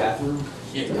boys' bathroom?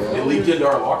 It leaked into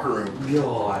our locker room.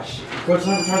 Gosh. Coach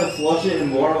tried to flush it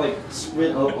and water like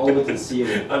sprint up all over the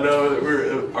ceiling. I know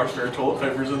that our spare toilet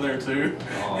paper's in there too,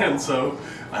 Oh. and so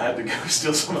I had to go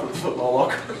steal some out of the football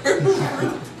locker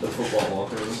room. The football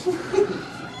locker room.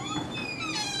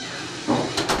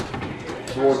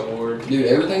 Dude,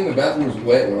 everything in the bathroom was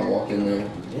wet when I walked in there.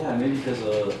 Yeah, maybe because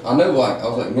I know, like, I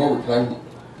was like, Norbert, can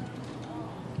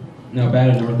Now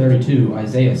batting number 32,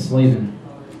 Isaiah Slavin.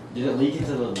 did it leak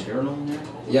into the urinal in there?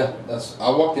 yeah, I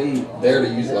walked in there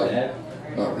to use, like, That?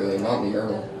 not really, not in the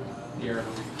urinal. The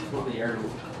urinal. Not the urinal.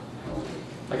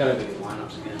 I gotta go get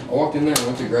lineups again. I walked in there and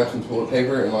went to grab some toilet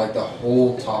paper, and, like, the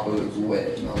whole top of it was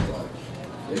wet, and I was like,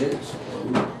 it is.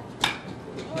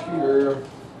 computer.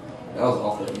 That was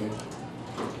awful, man.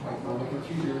 I found a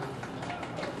computer.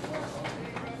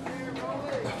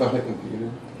 I found a computer.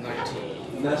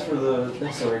 19. And that's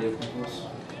the radio controls.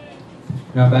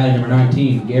 Now batting number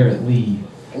 19, Garrett Lee.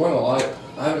 I'm not gonna lie,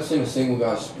 I haven't seen a single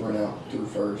guy sprint out through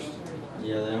first.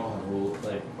 Yeah, they don't have rule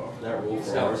like that rule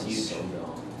for That ours was is huge. so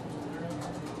dumb.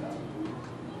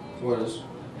 What is?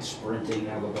 Sprinting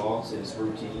out of the box is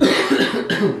routine.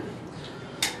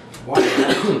 Why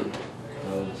not?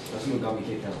 That's what got me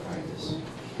kicked out of practice.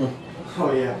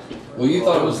 Oh yeah. Well, you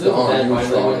thought it was still gone, bad you were body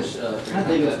trying. language. I didn't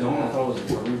think it was gone. I thought it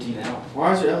was a routine out.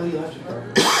 Why is your LED left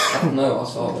your I don't know, I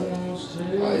saw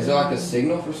that. Is it like a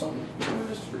signal for something?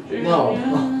 No.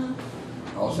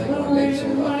 I was thinking like maybe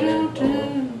someone out there. I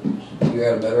don't know. You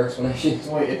had a better explanation?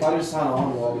 Wait, if I just sign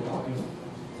on while we're talking.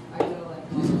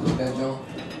 Okay, John.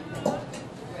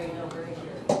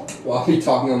 Well, I'll be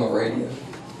talking on the radio.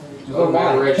 Oh,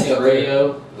 my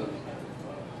radio.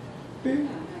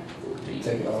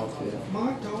 Take it off, yeah.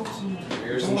 Mike Dawson.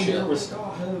 Here's some shit. with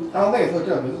Scott Ho. I don't think it's hooked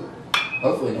up, is it?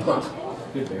 Hopefully not.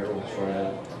 Good barrel for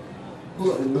that.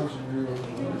 Pull it in motion here.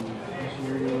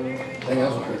 I think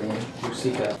that was a quick one. See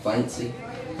that. Fancy.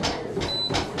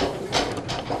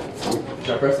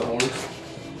 Should I press the horn?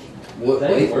 What?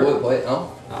 That Wait, ain't working. wait.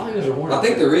 Oh. I don't think there's a horn. I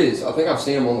think there is. I think I've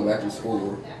seen them on the back of the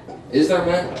scoreboard. Is there,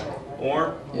 Matt?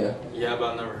 Or Yeah. yeah,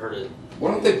 but I've never heard it.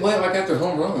 Why don't they play it like after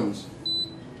home runs?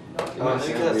 I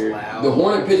think that's loud. The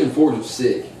horn at Pigeon Forge was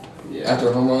sick. Yeah. After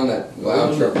a home run, that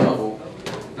loud truck rumble.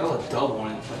 That was a double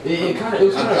one. It kind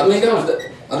of. I think that was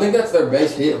I think that's their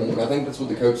base hit horn. I think that's what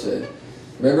the coach said.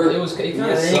 Remember? It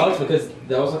kind of sucks because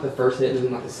that was like the first hit and it was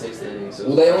in like the 6th inning. So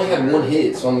Well, they only had one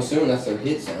hit, so I'm assuming that's their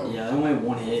hit sound. Yeah, they only had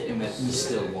one hit and that he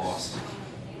still lost.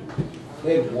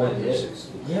 They had one hit.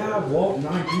 Yeah, I walked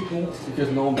 9 people. Because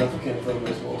no one Bethel came from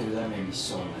baseball. Dude, that made me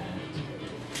so mad.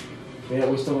 Yeah,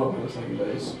 we still don't win the second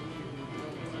base.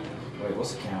 Wait,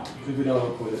 what's the count? If we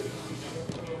don't quit it.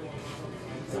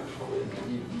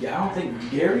 Yeah, I don't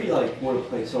think Gary like would have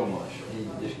played so much.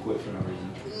 He just quit for no reason.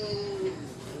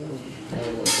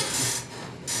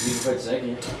 He played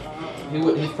second. he probably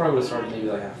would have started maybe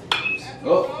like half the games.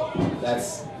 Oh,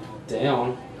 That's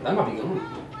down. That might be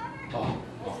gone.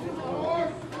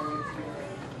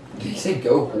 Did he say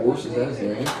go horse? Is that his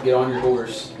name? Get on your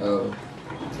horse. Oh.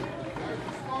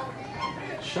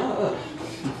 Shut up.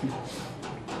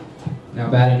 Now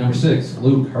batting number 6,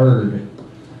 Luke Hurd.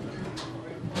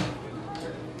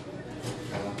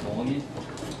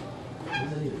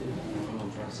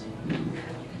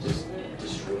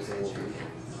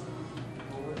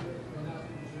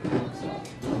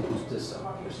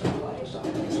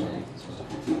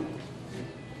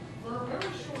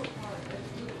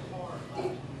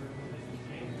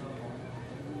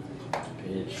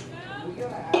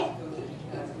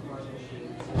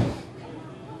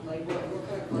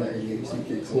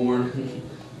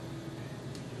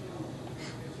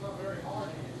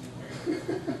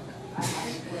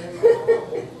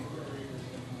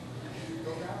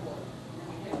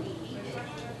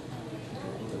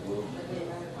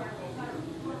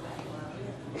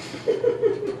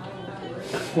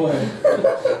 What?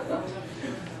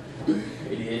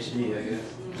 ADHD, I guess.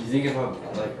 Do you think if I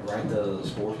like write the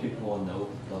sports people a note,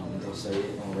 they'll say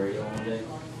it on the radio one day?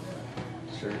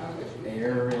 Sure.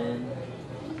 Aaron.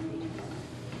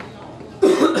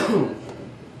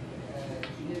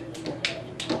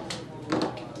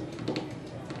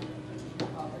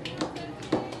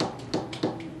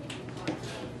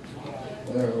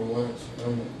 Whatever once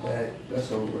I'm back,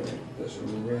 that's over it. That's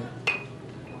over it.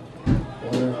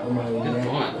 Whatever, I'm out of Good that.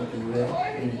 point. I can do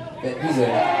that. He's a.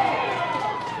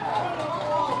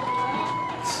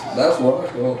 That's what I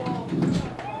felt.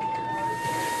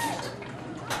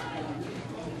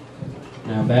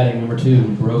 Now batting number 2,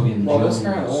 Brogan Well, Jones. this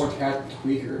guy in the orange hat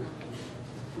tweaker.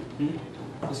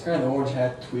 This guy in the orange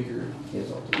hat tweaker. He has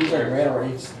autism. He's like ran around.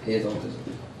 He has autism.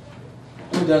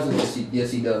 Who doesn't?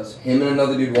 Yes, he does. Him and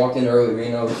another dude walked in earlier. Me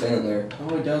and I were standing there.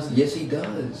 No, he doesn't. Yes, he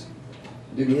does.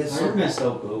 Dude, he has You're some. messed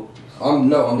up, bro. I'm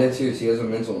dead serious. He has a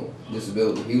mental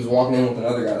disability. He was walking in with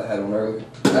another guy that had one earlier.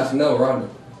 Ask no, Rodney.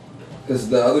 Because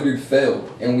the other dude failed,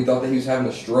 and we thought that he was having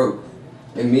a stroke.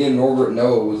 And me and Norbert and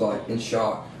Noah was like in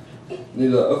shock. And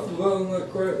he's like, I fell like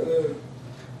crap.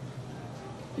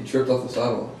 He tripped off the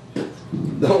sidewalk.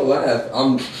 Don't laugh.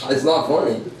 It's not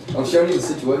funny. I'm showing you the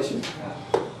situation.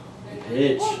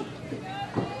 Bitch.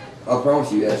 I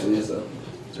promise you, it actually is though.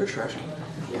 Is there a trash can?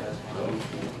 Yeah.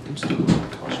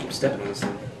 I'm stepping on this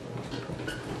thing.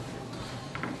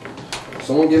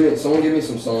 Someone give me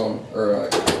some song or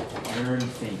Aaron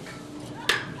Fink.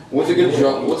 what's a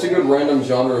good random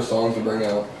genre of song to bring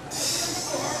out?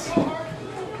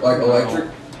 Like electric,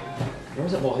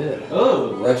 Where's that ball hit?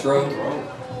 Oh! retro.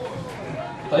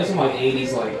 Play some like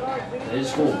 80s, like. They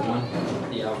just scored one.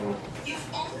 Yeah, I don't know.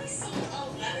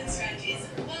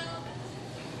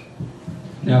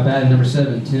 Now batting number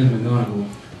 7, Tim McGonigal.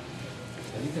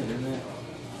 Have you been doing that?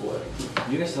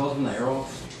 What? You guys tell us when the air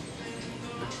off?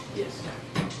 Yes.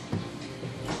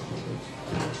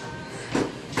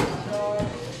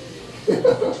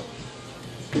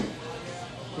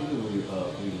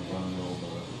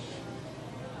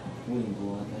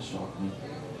 That shocked me.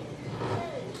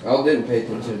 I didn't pay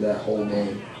attention to that whole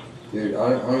game, dude. I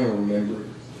don't even remember.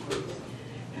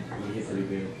 We hit pretty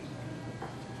good.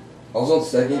 I was on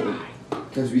second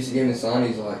because BC gave me the sign.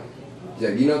 He's like,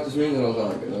 do you know what this means? And I was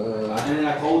like, And then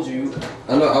I told you.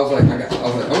 I know. I was like,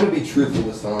 I'm gonna be truthful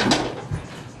this time.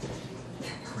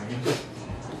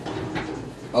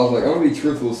 I was like, I'm gonna be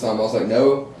truthful this time. I was like,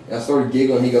 no. And I started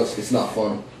giggling. He goes, it's not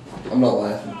funny. I'm not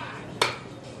laughing.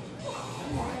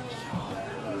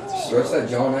 Stretch that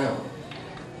jaw out.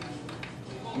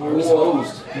 We're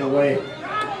exposed. No way.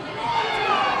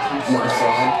 Nice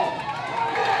side.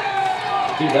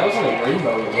 Dude, that was like a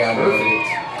rainbow. Yeah,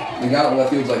 Perfect. The guy on left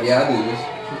field's like, yeah, I do this.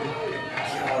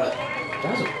 That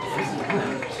was a crazy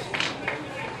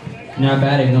line. Now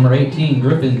batting number 18,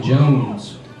 Griffin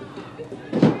Jones.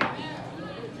 I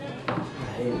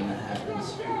hate when that happens.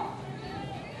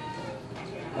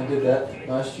 I did that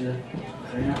last year.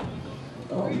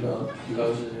 Oh no.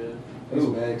 It was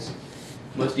bags.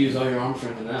 Must use all your arm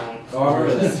strength in that one. Oh, I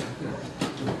remember that.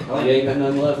 You ain't got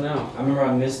nothing left now. I remember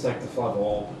I missed like the fly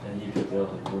ball and you picked it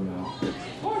up and threw me out.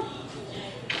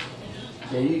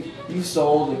 Yeah, you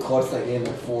sold and clutched that game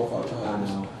like 4 or 5 I times.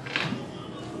 know.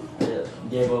 I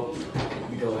gave up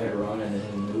the go ahead run and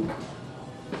then nuke.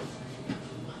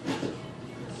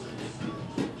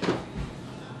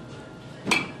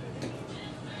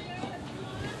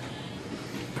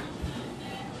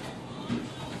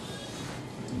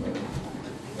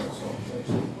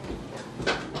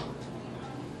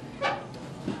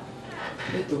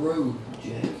 Hit the road,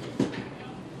 Jack.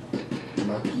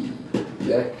 Mikey.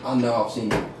 Jack, I know I've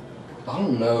seen it. I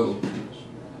don't know.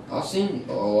 I've seen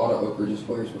a lot of Oak Ridge's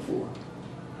players before.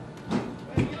 I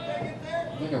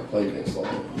think I've played against a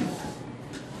lot of them.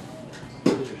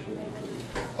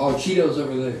 Oh, Cheeto's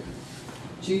over there.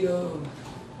 Cheeto.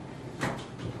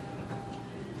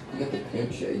 You got the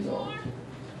pimp shades on.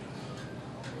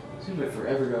 Seems like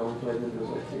forever ago we played them. It was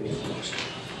like 3 days ago.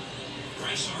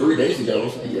 3 days ago,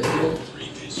 was that yesterday?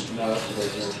 No, that's what they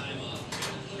said.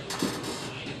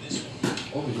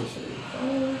 What was yesterday?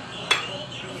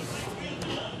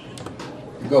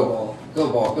 Go ball.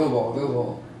 Go ball. Go ball. Go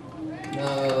ball. No.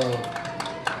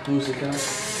 Who's the guy?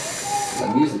 The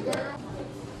music guy.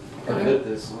 I did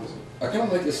this, honestly. I kind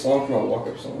of like this song from my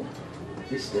walk-up song.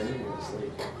 He's standing in the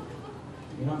sleep.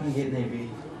 You're not gonna get an AB.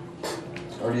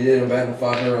 Already did. I'm batting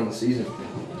 500 on the season.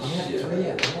 Yeah,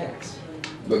 relax.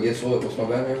 But guess what? What's my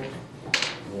batting average?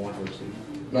 1 for 2.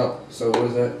 No. So what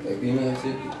is that? Like, you mean I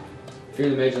see? If you're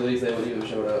in the major leagues, they wouldn't even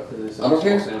show it up. Cause it's I don't a small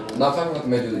care. sample. Not talking about the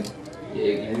major league.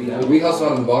 Yeah, you know. We hustle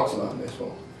out of the box a lot in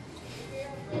baseball.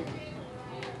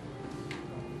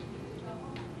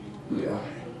 Yeah.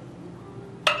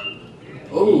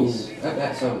 Oh, that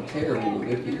bat sounded terrible,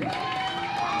 Vicky.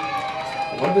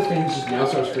 One of the things just now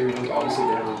started screaming was obviously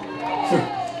down.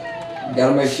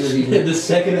 Gotta make sure he The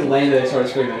second it landed, I started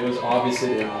screaming. It was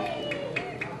obviously down.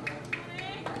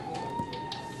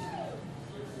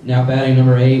 Now batting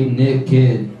number 8, Nick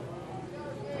Kidd.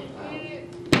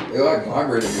 It like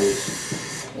vibrated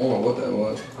this. I don't know what that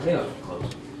was. I think that was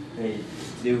close. Hey,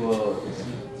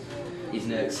 he's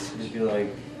next. Just be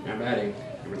like, I'm batting.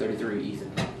 Number 33,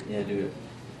 Ethan. yeah, do it.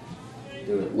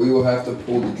 Do it. We will have to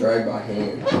pull the drag by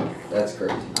hand. That's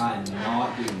crazy. I'm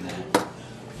not doing that.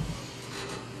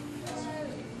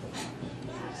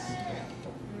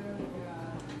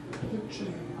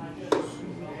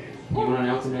 You want to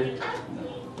announce him, man?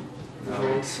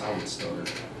 I would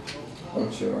start.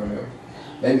 I'm sure I know.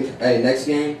 Maybe. Hey, next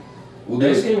game. We'll do.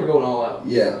 Next game, we're going all out.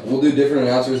 Yeah, we'll do different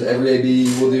announcers every AB.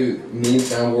 We'll do meme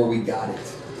sound where we got it.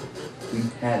 We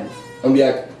had it. I'm be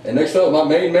like, and next up, my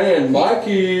main man,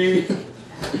 Mikey.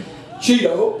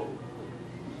 Cheeto.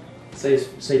 Say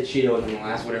Cheeto and then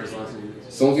last, whatever his last name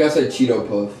is. Someone's gotta say Cheeto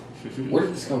Puff. Where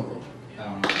did this come from? I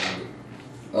don't know.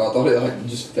 I thought it like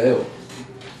just fell.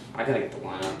 I gotta get the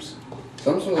lineups.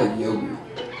 Something sort of like yogurt.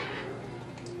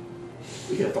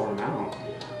 We could have thrown him out.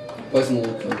 Play some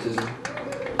little competition.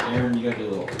 Aaron, you gotta do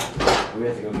a little. We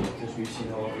have to go get because we've seen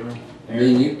the locker room.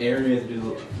 Me and you? Aaron, you have to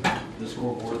do the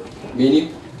scoreboard. Me and you?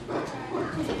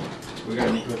 We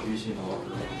gotta meet Coach Busey in the locker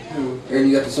room. Aaron,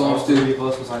 you got the songs All too? 3 of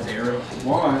us besides Aaron.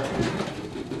 Why?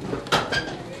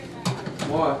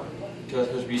 Why? Because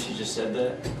Coach Busey just said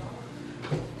that.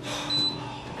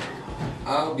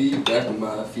 I'll be back on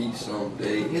my feet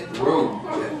someday. Hit the road.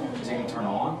 Is he gonna turn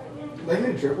on? They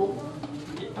can triple.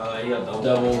 He got double.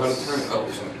 Doubles. Try to turn it up.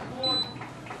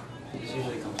 This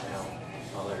usually comes down.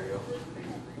 Oh, there you go.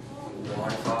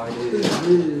 Wi-Fi.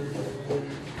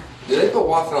 Dude, they put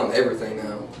Wi-Fi on everything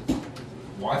now.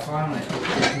 Wi-Fi on an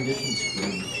air conditioned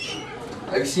screen.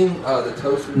 Have you seen the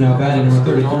toaster? Now batting number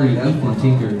 33, Ethan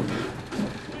Tinker.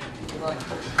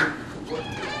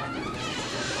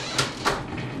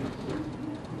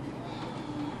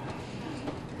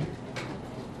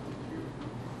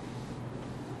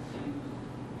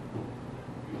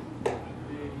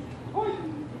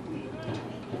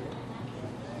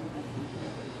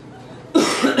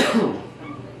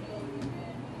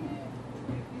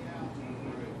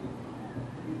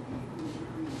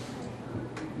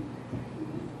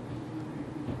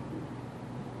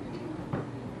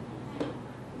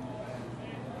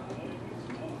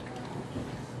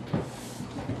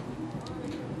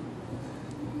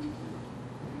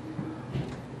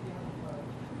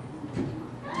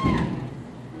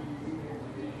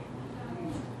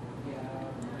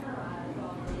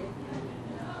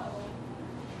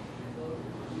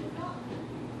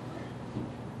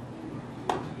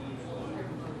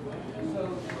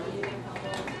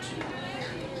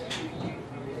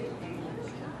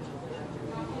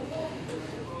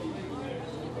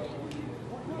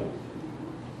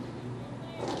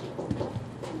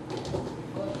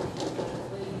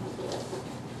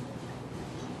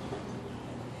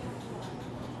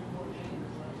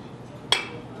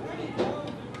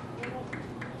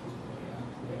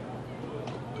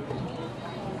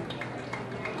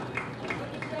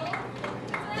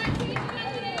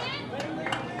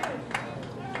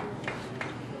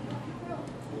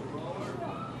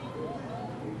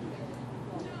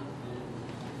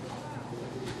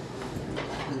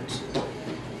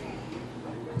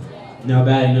 Now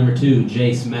batting number 2,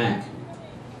 Jace Mack.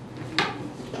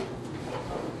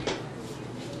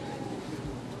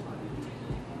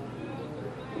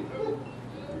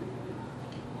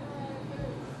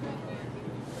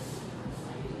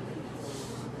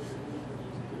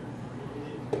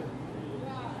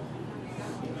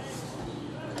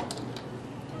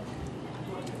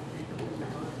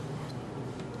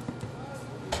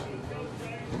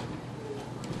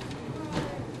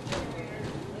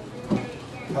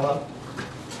 Hello?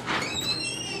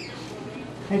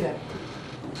 Hey, Dad.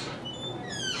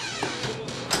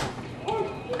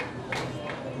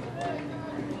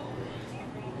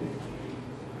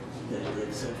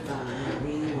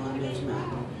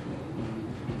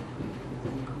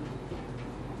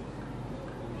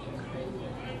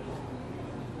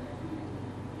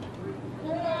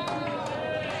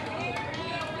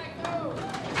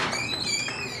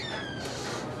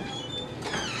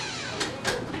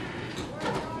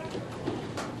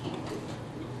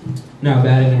 Now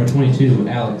batting number 22,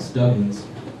 Alex Duggins.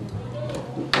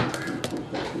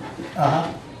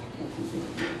 Uh-huh.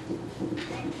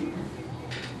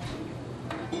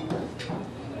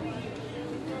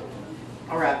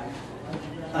 All right.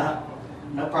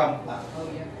 No problem.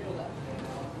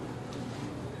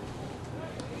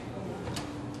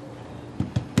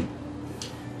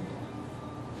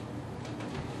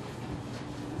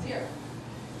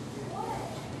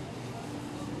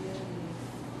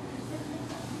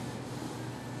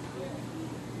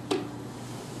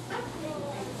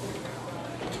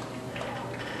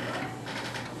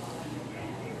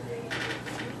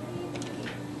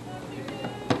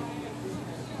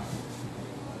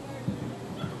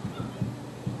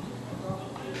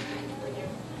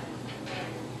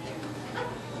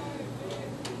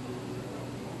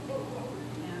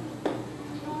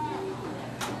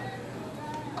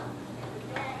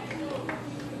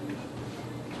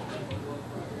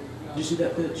 Did you see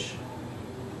that pitch?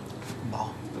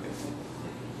 Ball.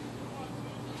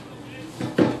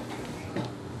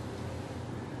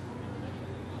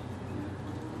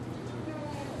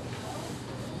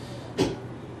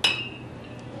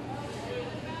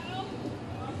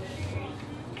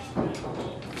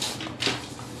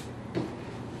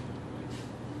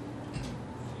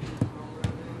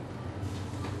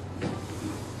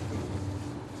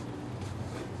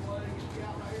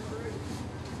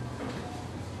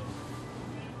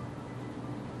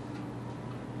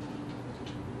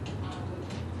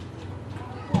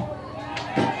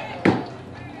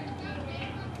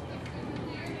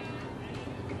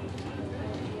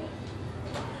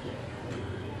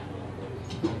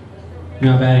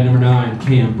 Now batting number 9,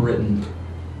 Cam Britton.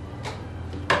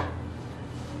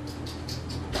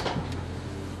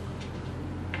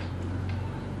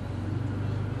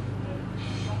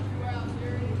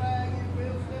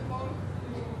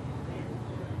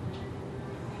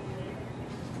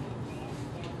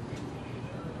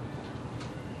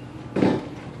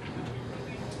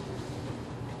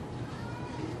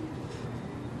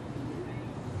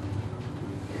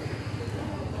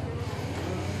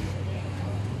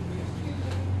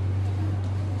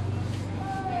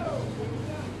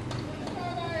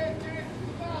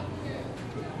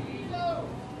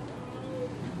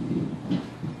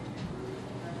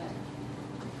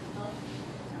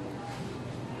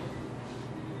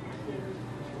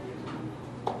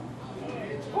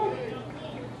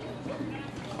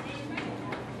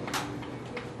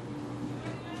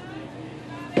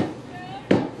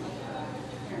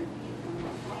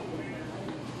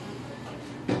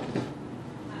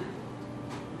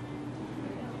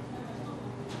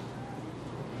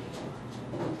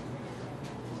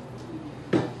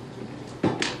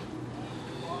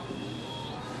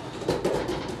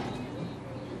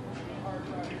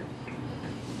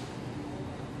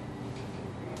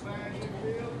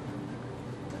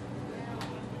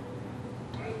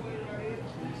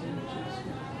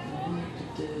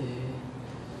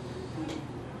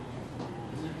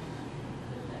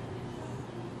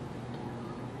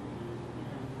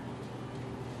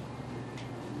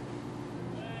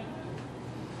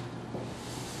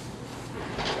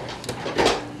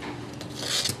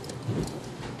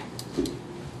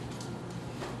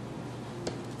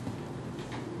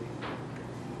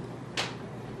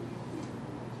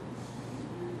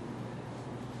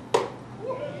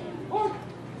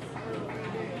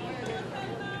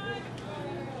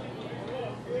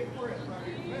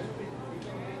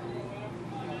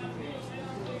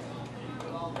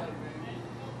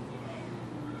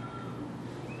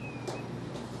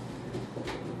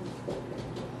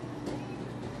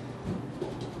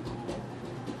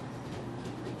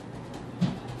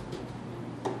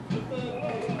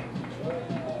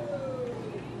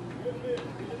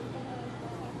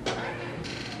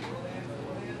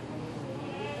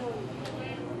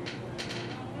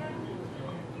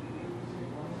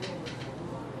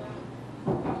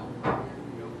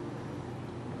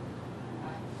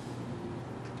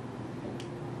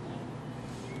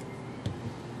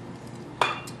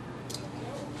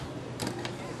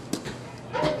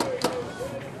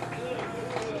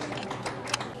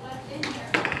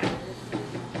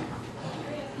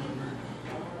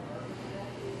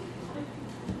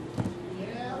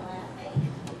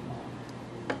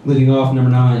 Leading off, number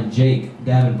 9, Jake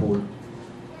Davenport.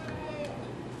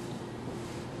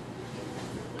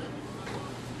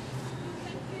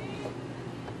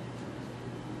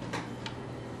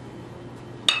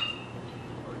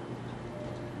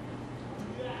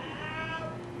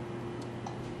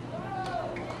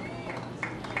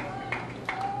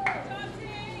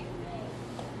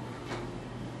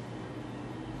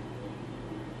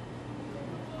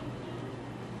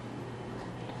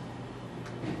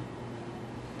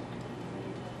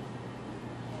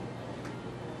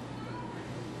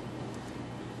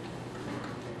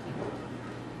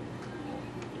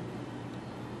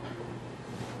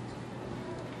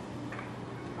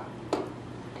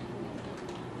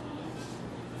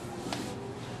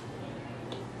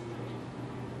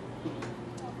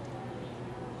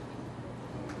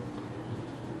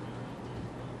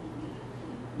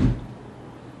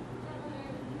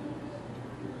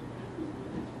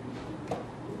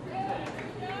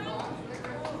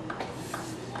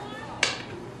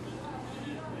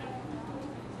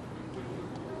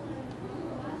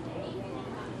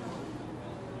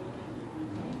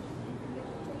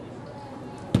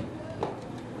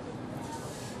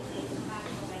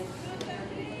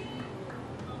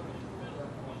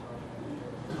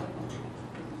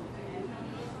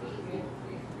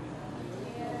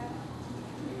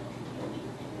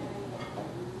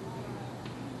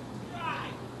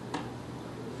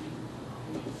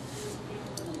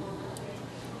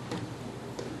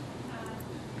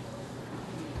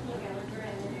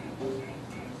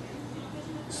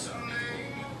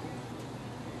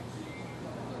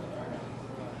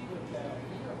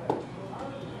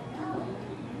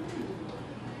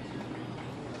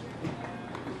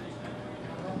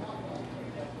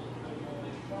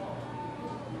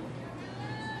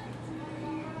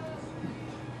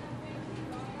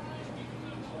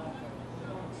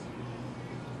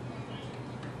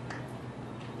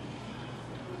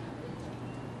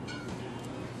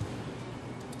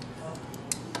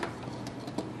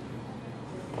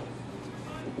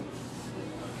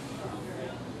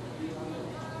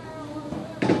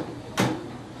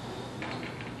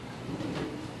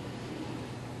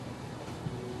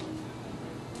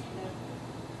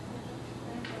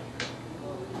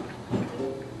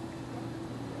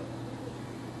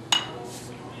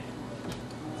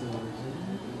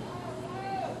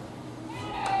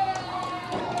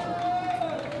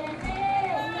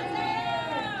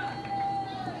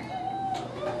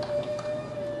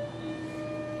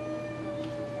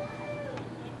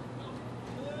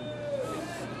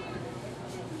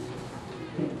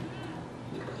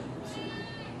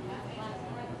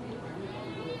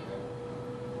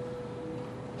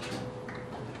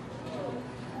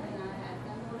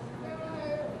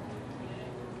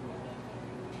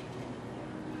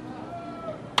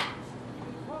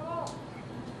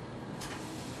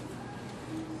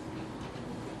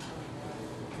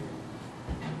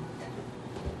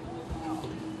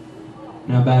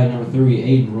 Now batting number 3,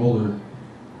 Aiden Roller.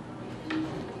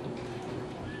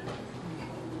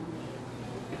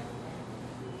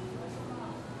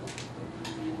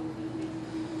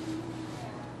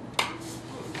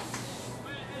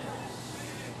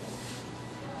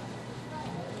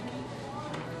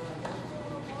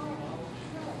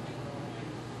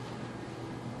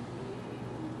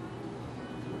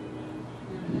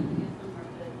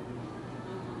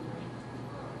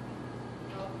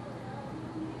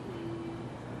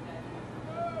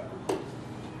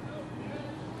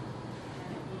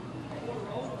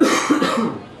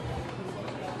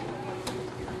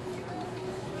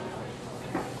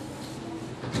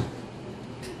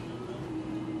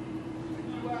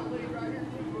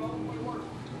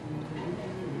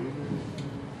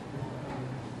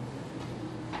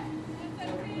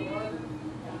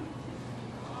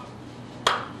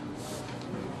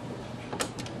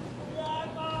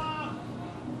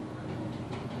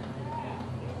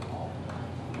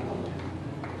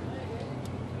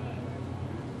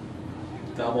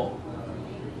 Double.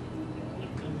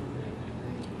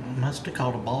 Must have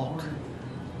called a balk.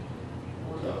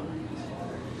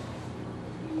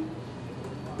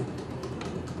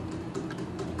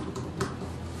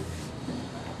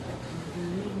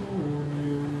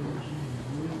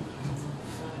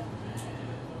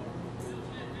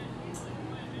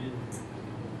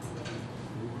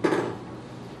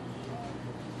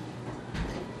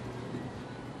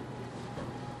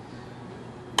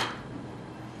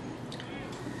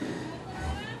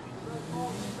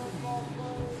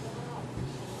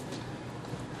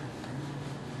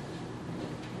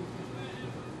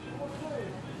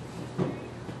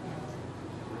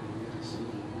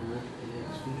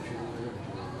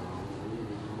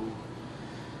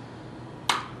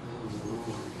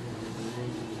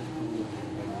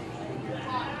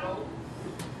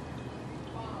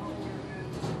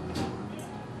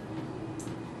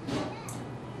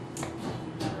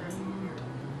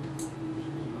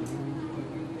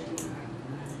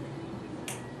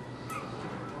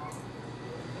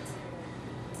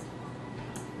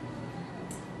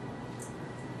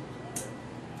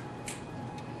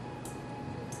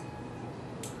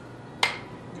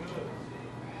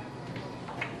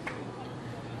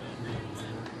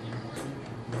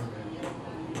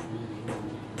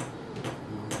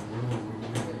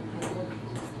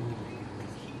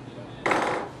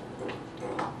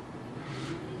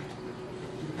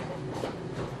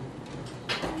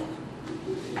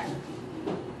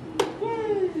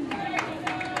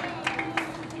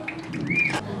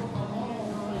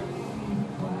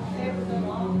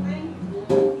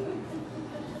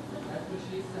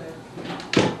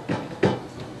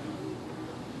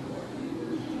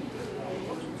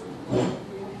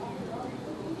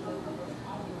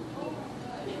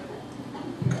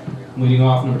 Leading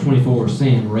off number 24,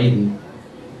 Sam Rayleigh.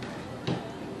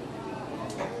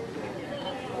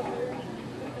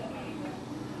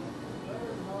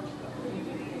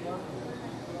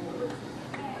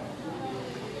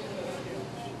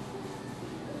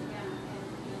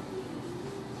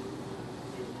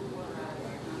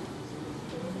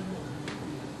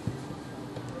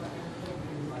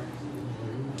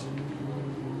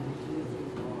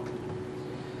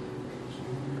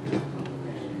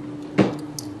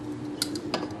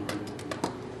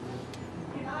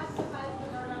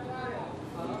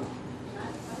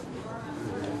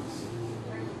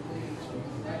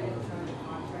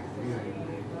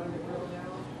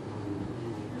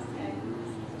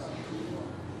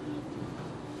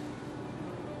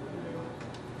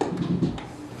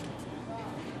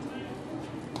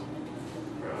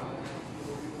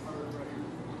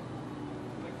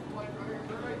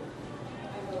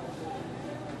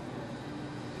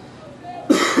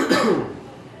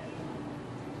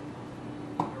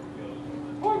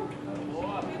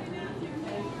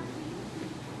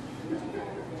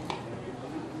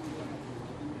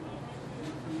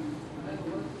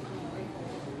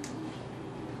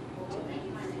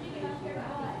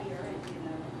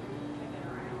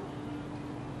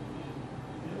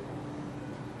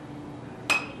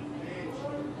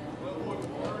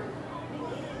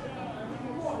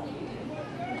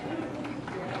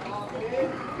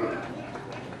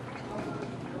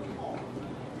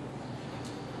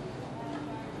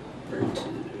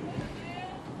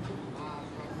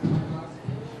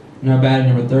 Now batting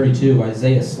number 32,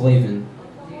 Isaiah Slavin.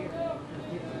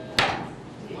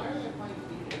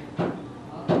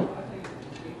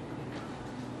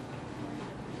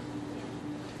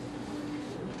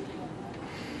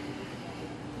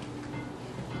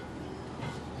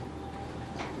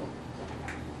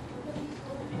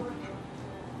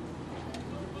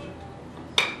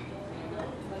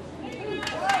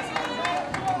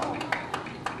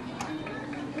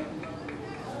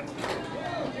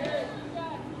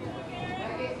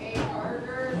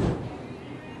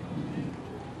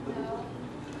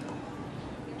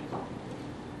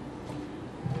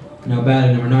 Now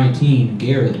batting number 19,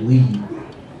 Garrett Lee.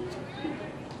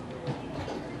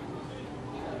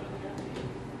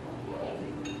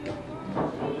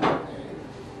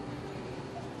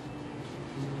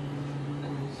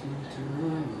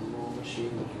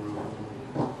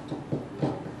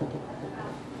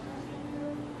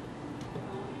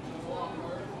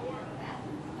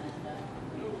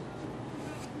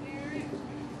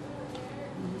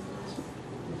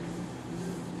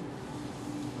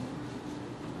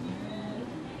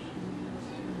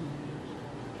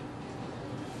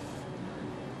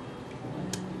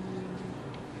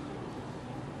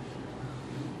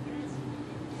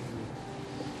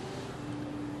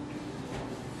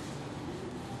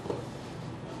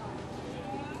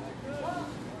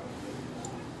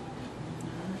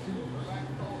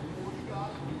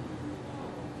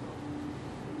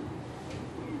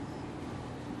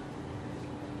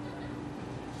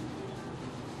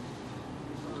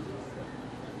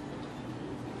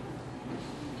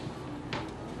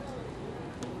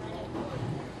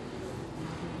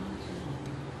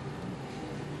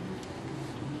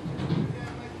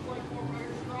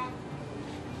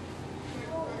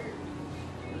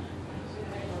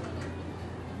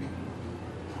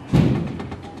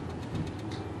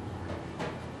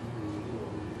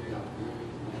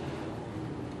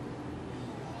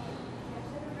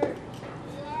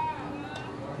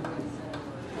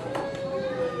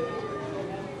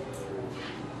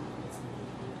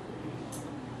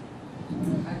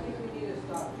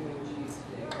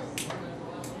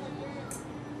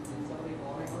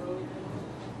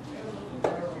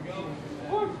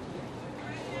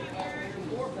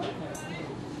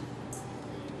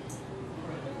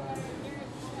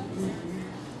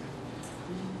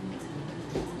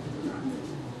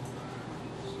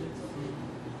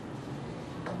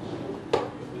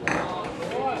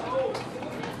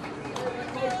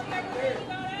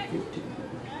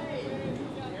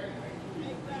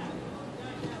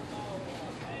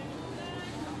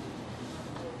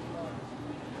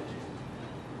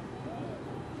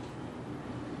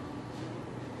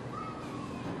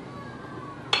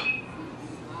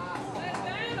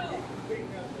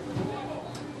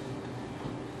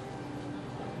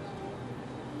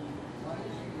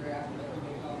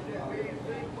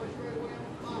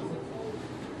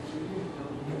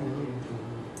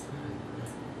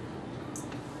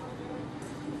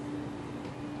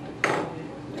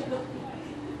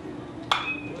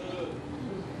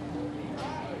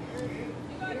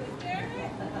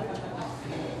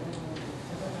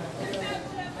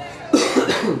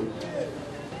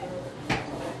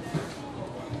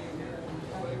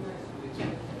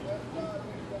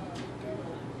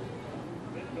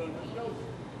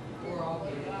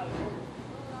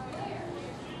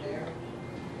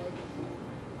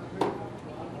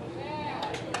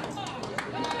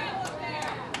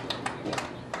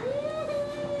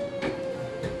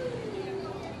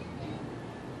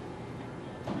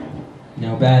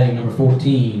 Now batting number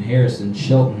 14, Harrison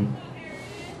Shelton.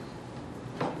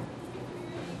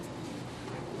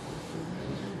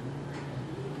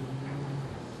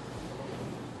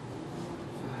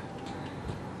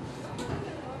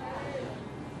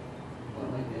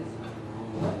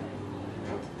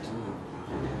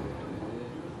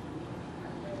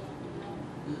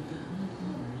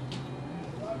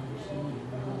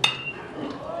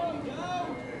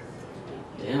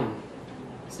 Damn.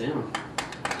 It's down.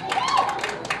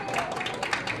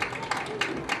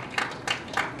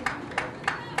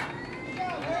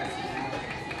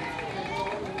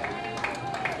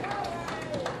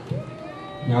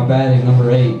 Now batting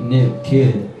number 8, Nick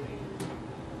Kidd.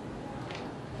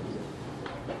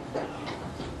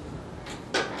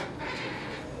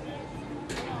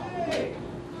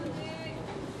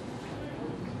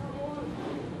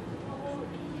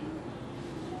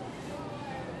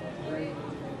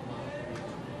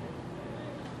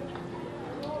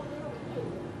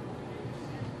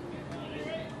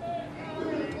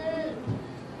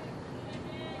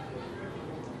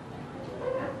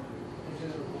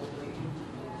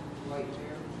 White.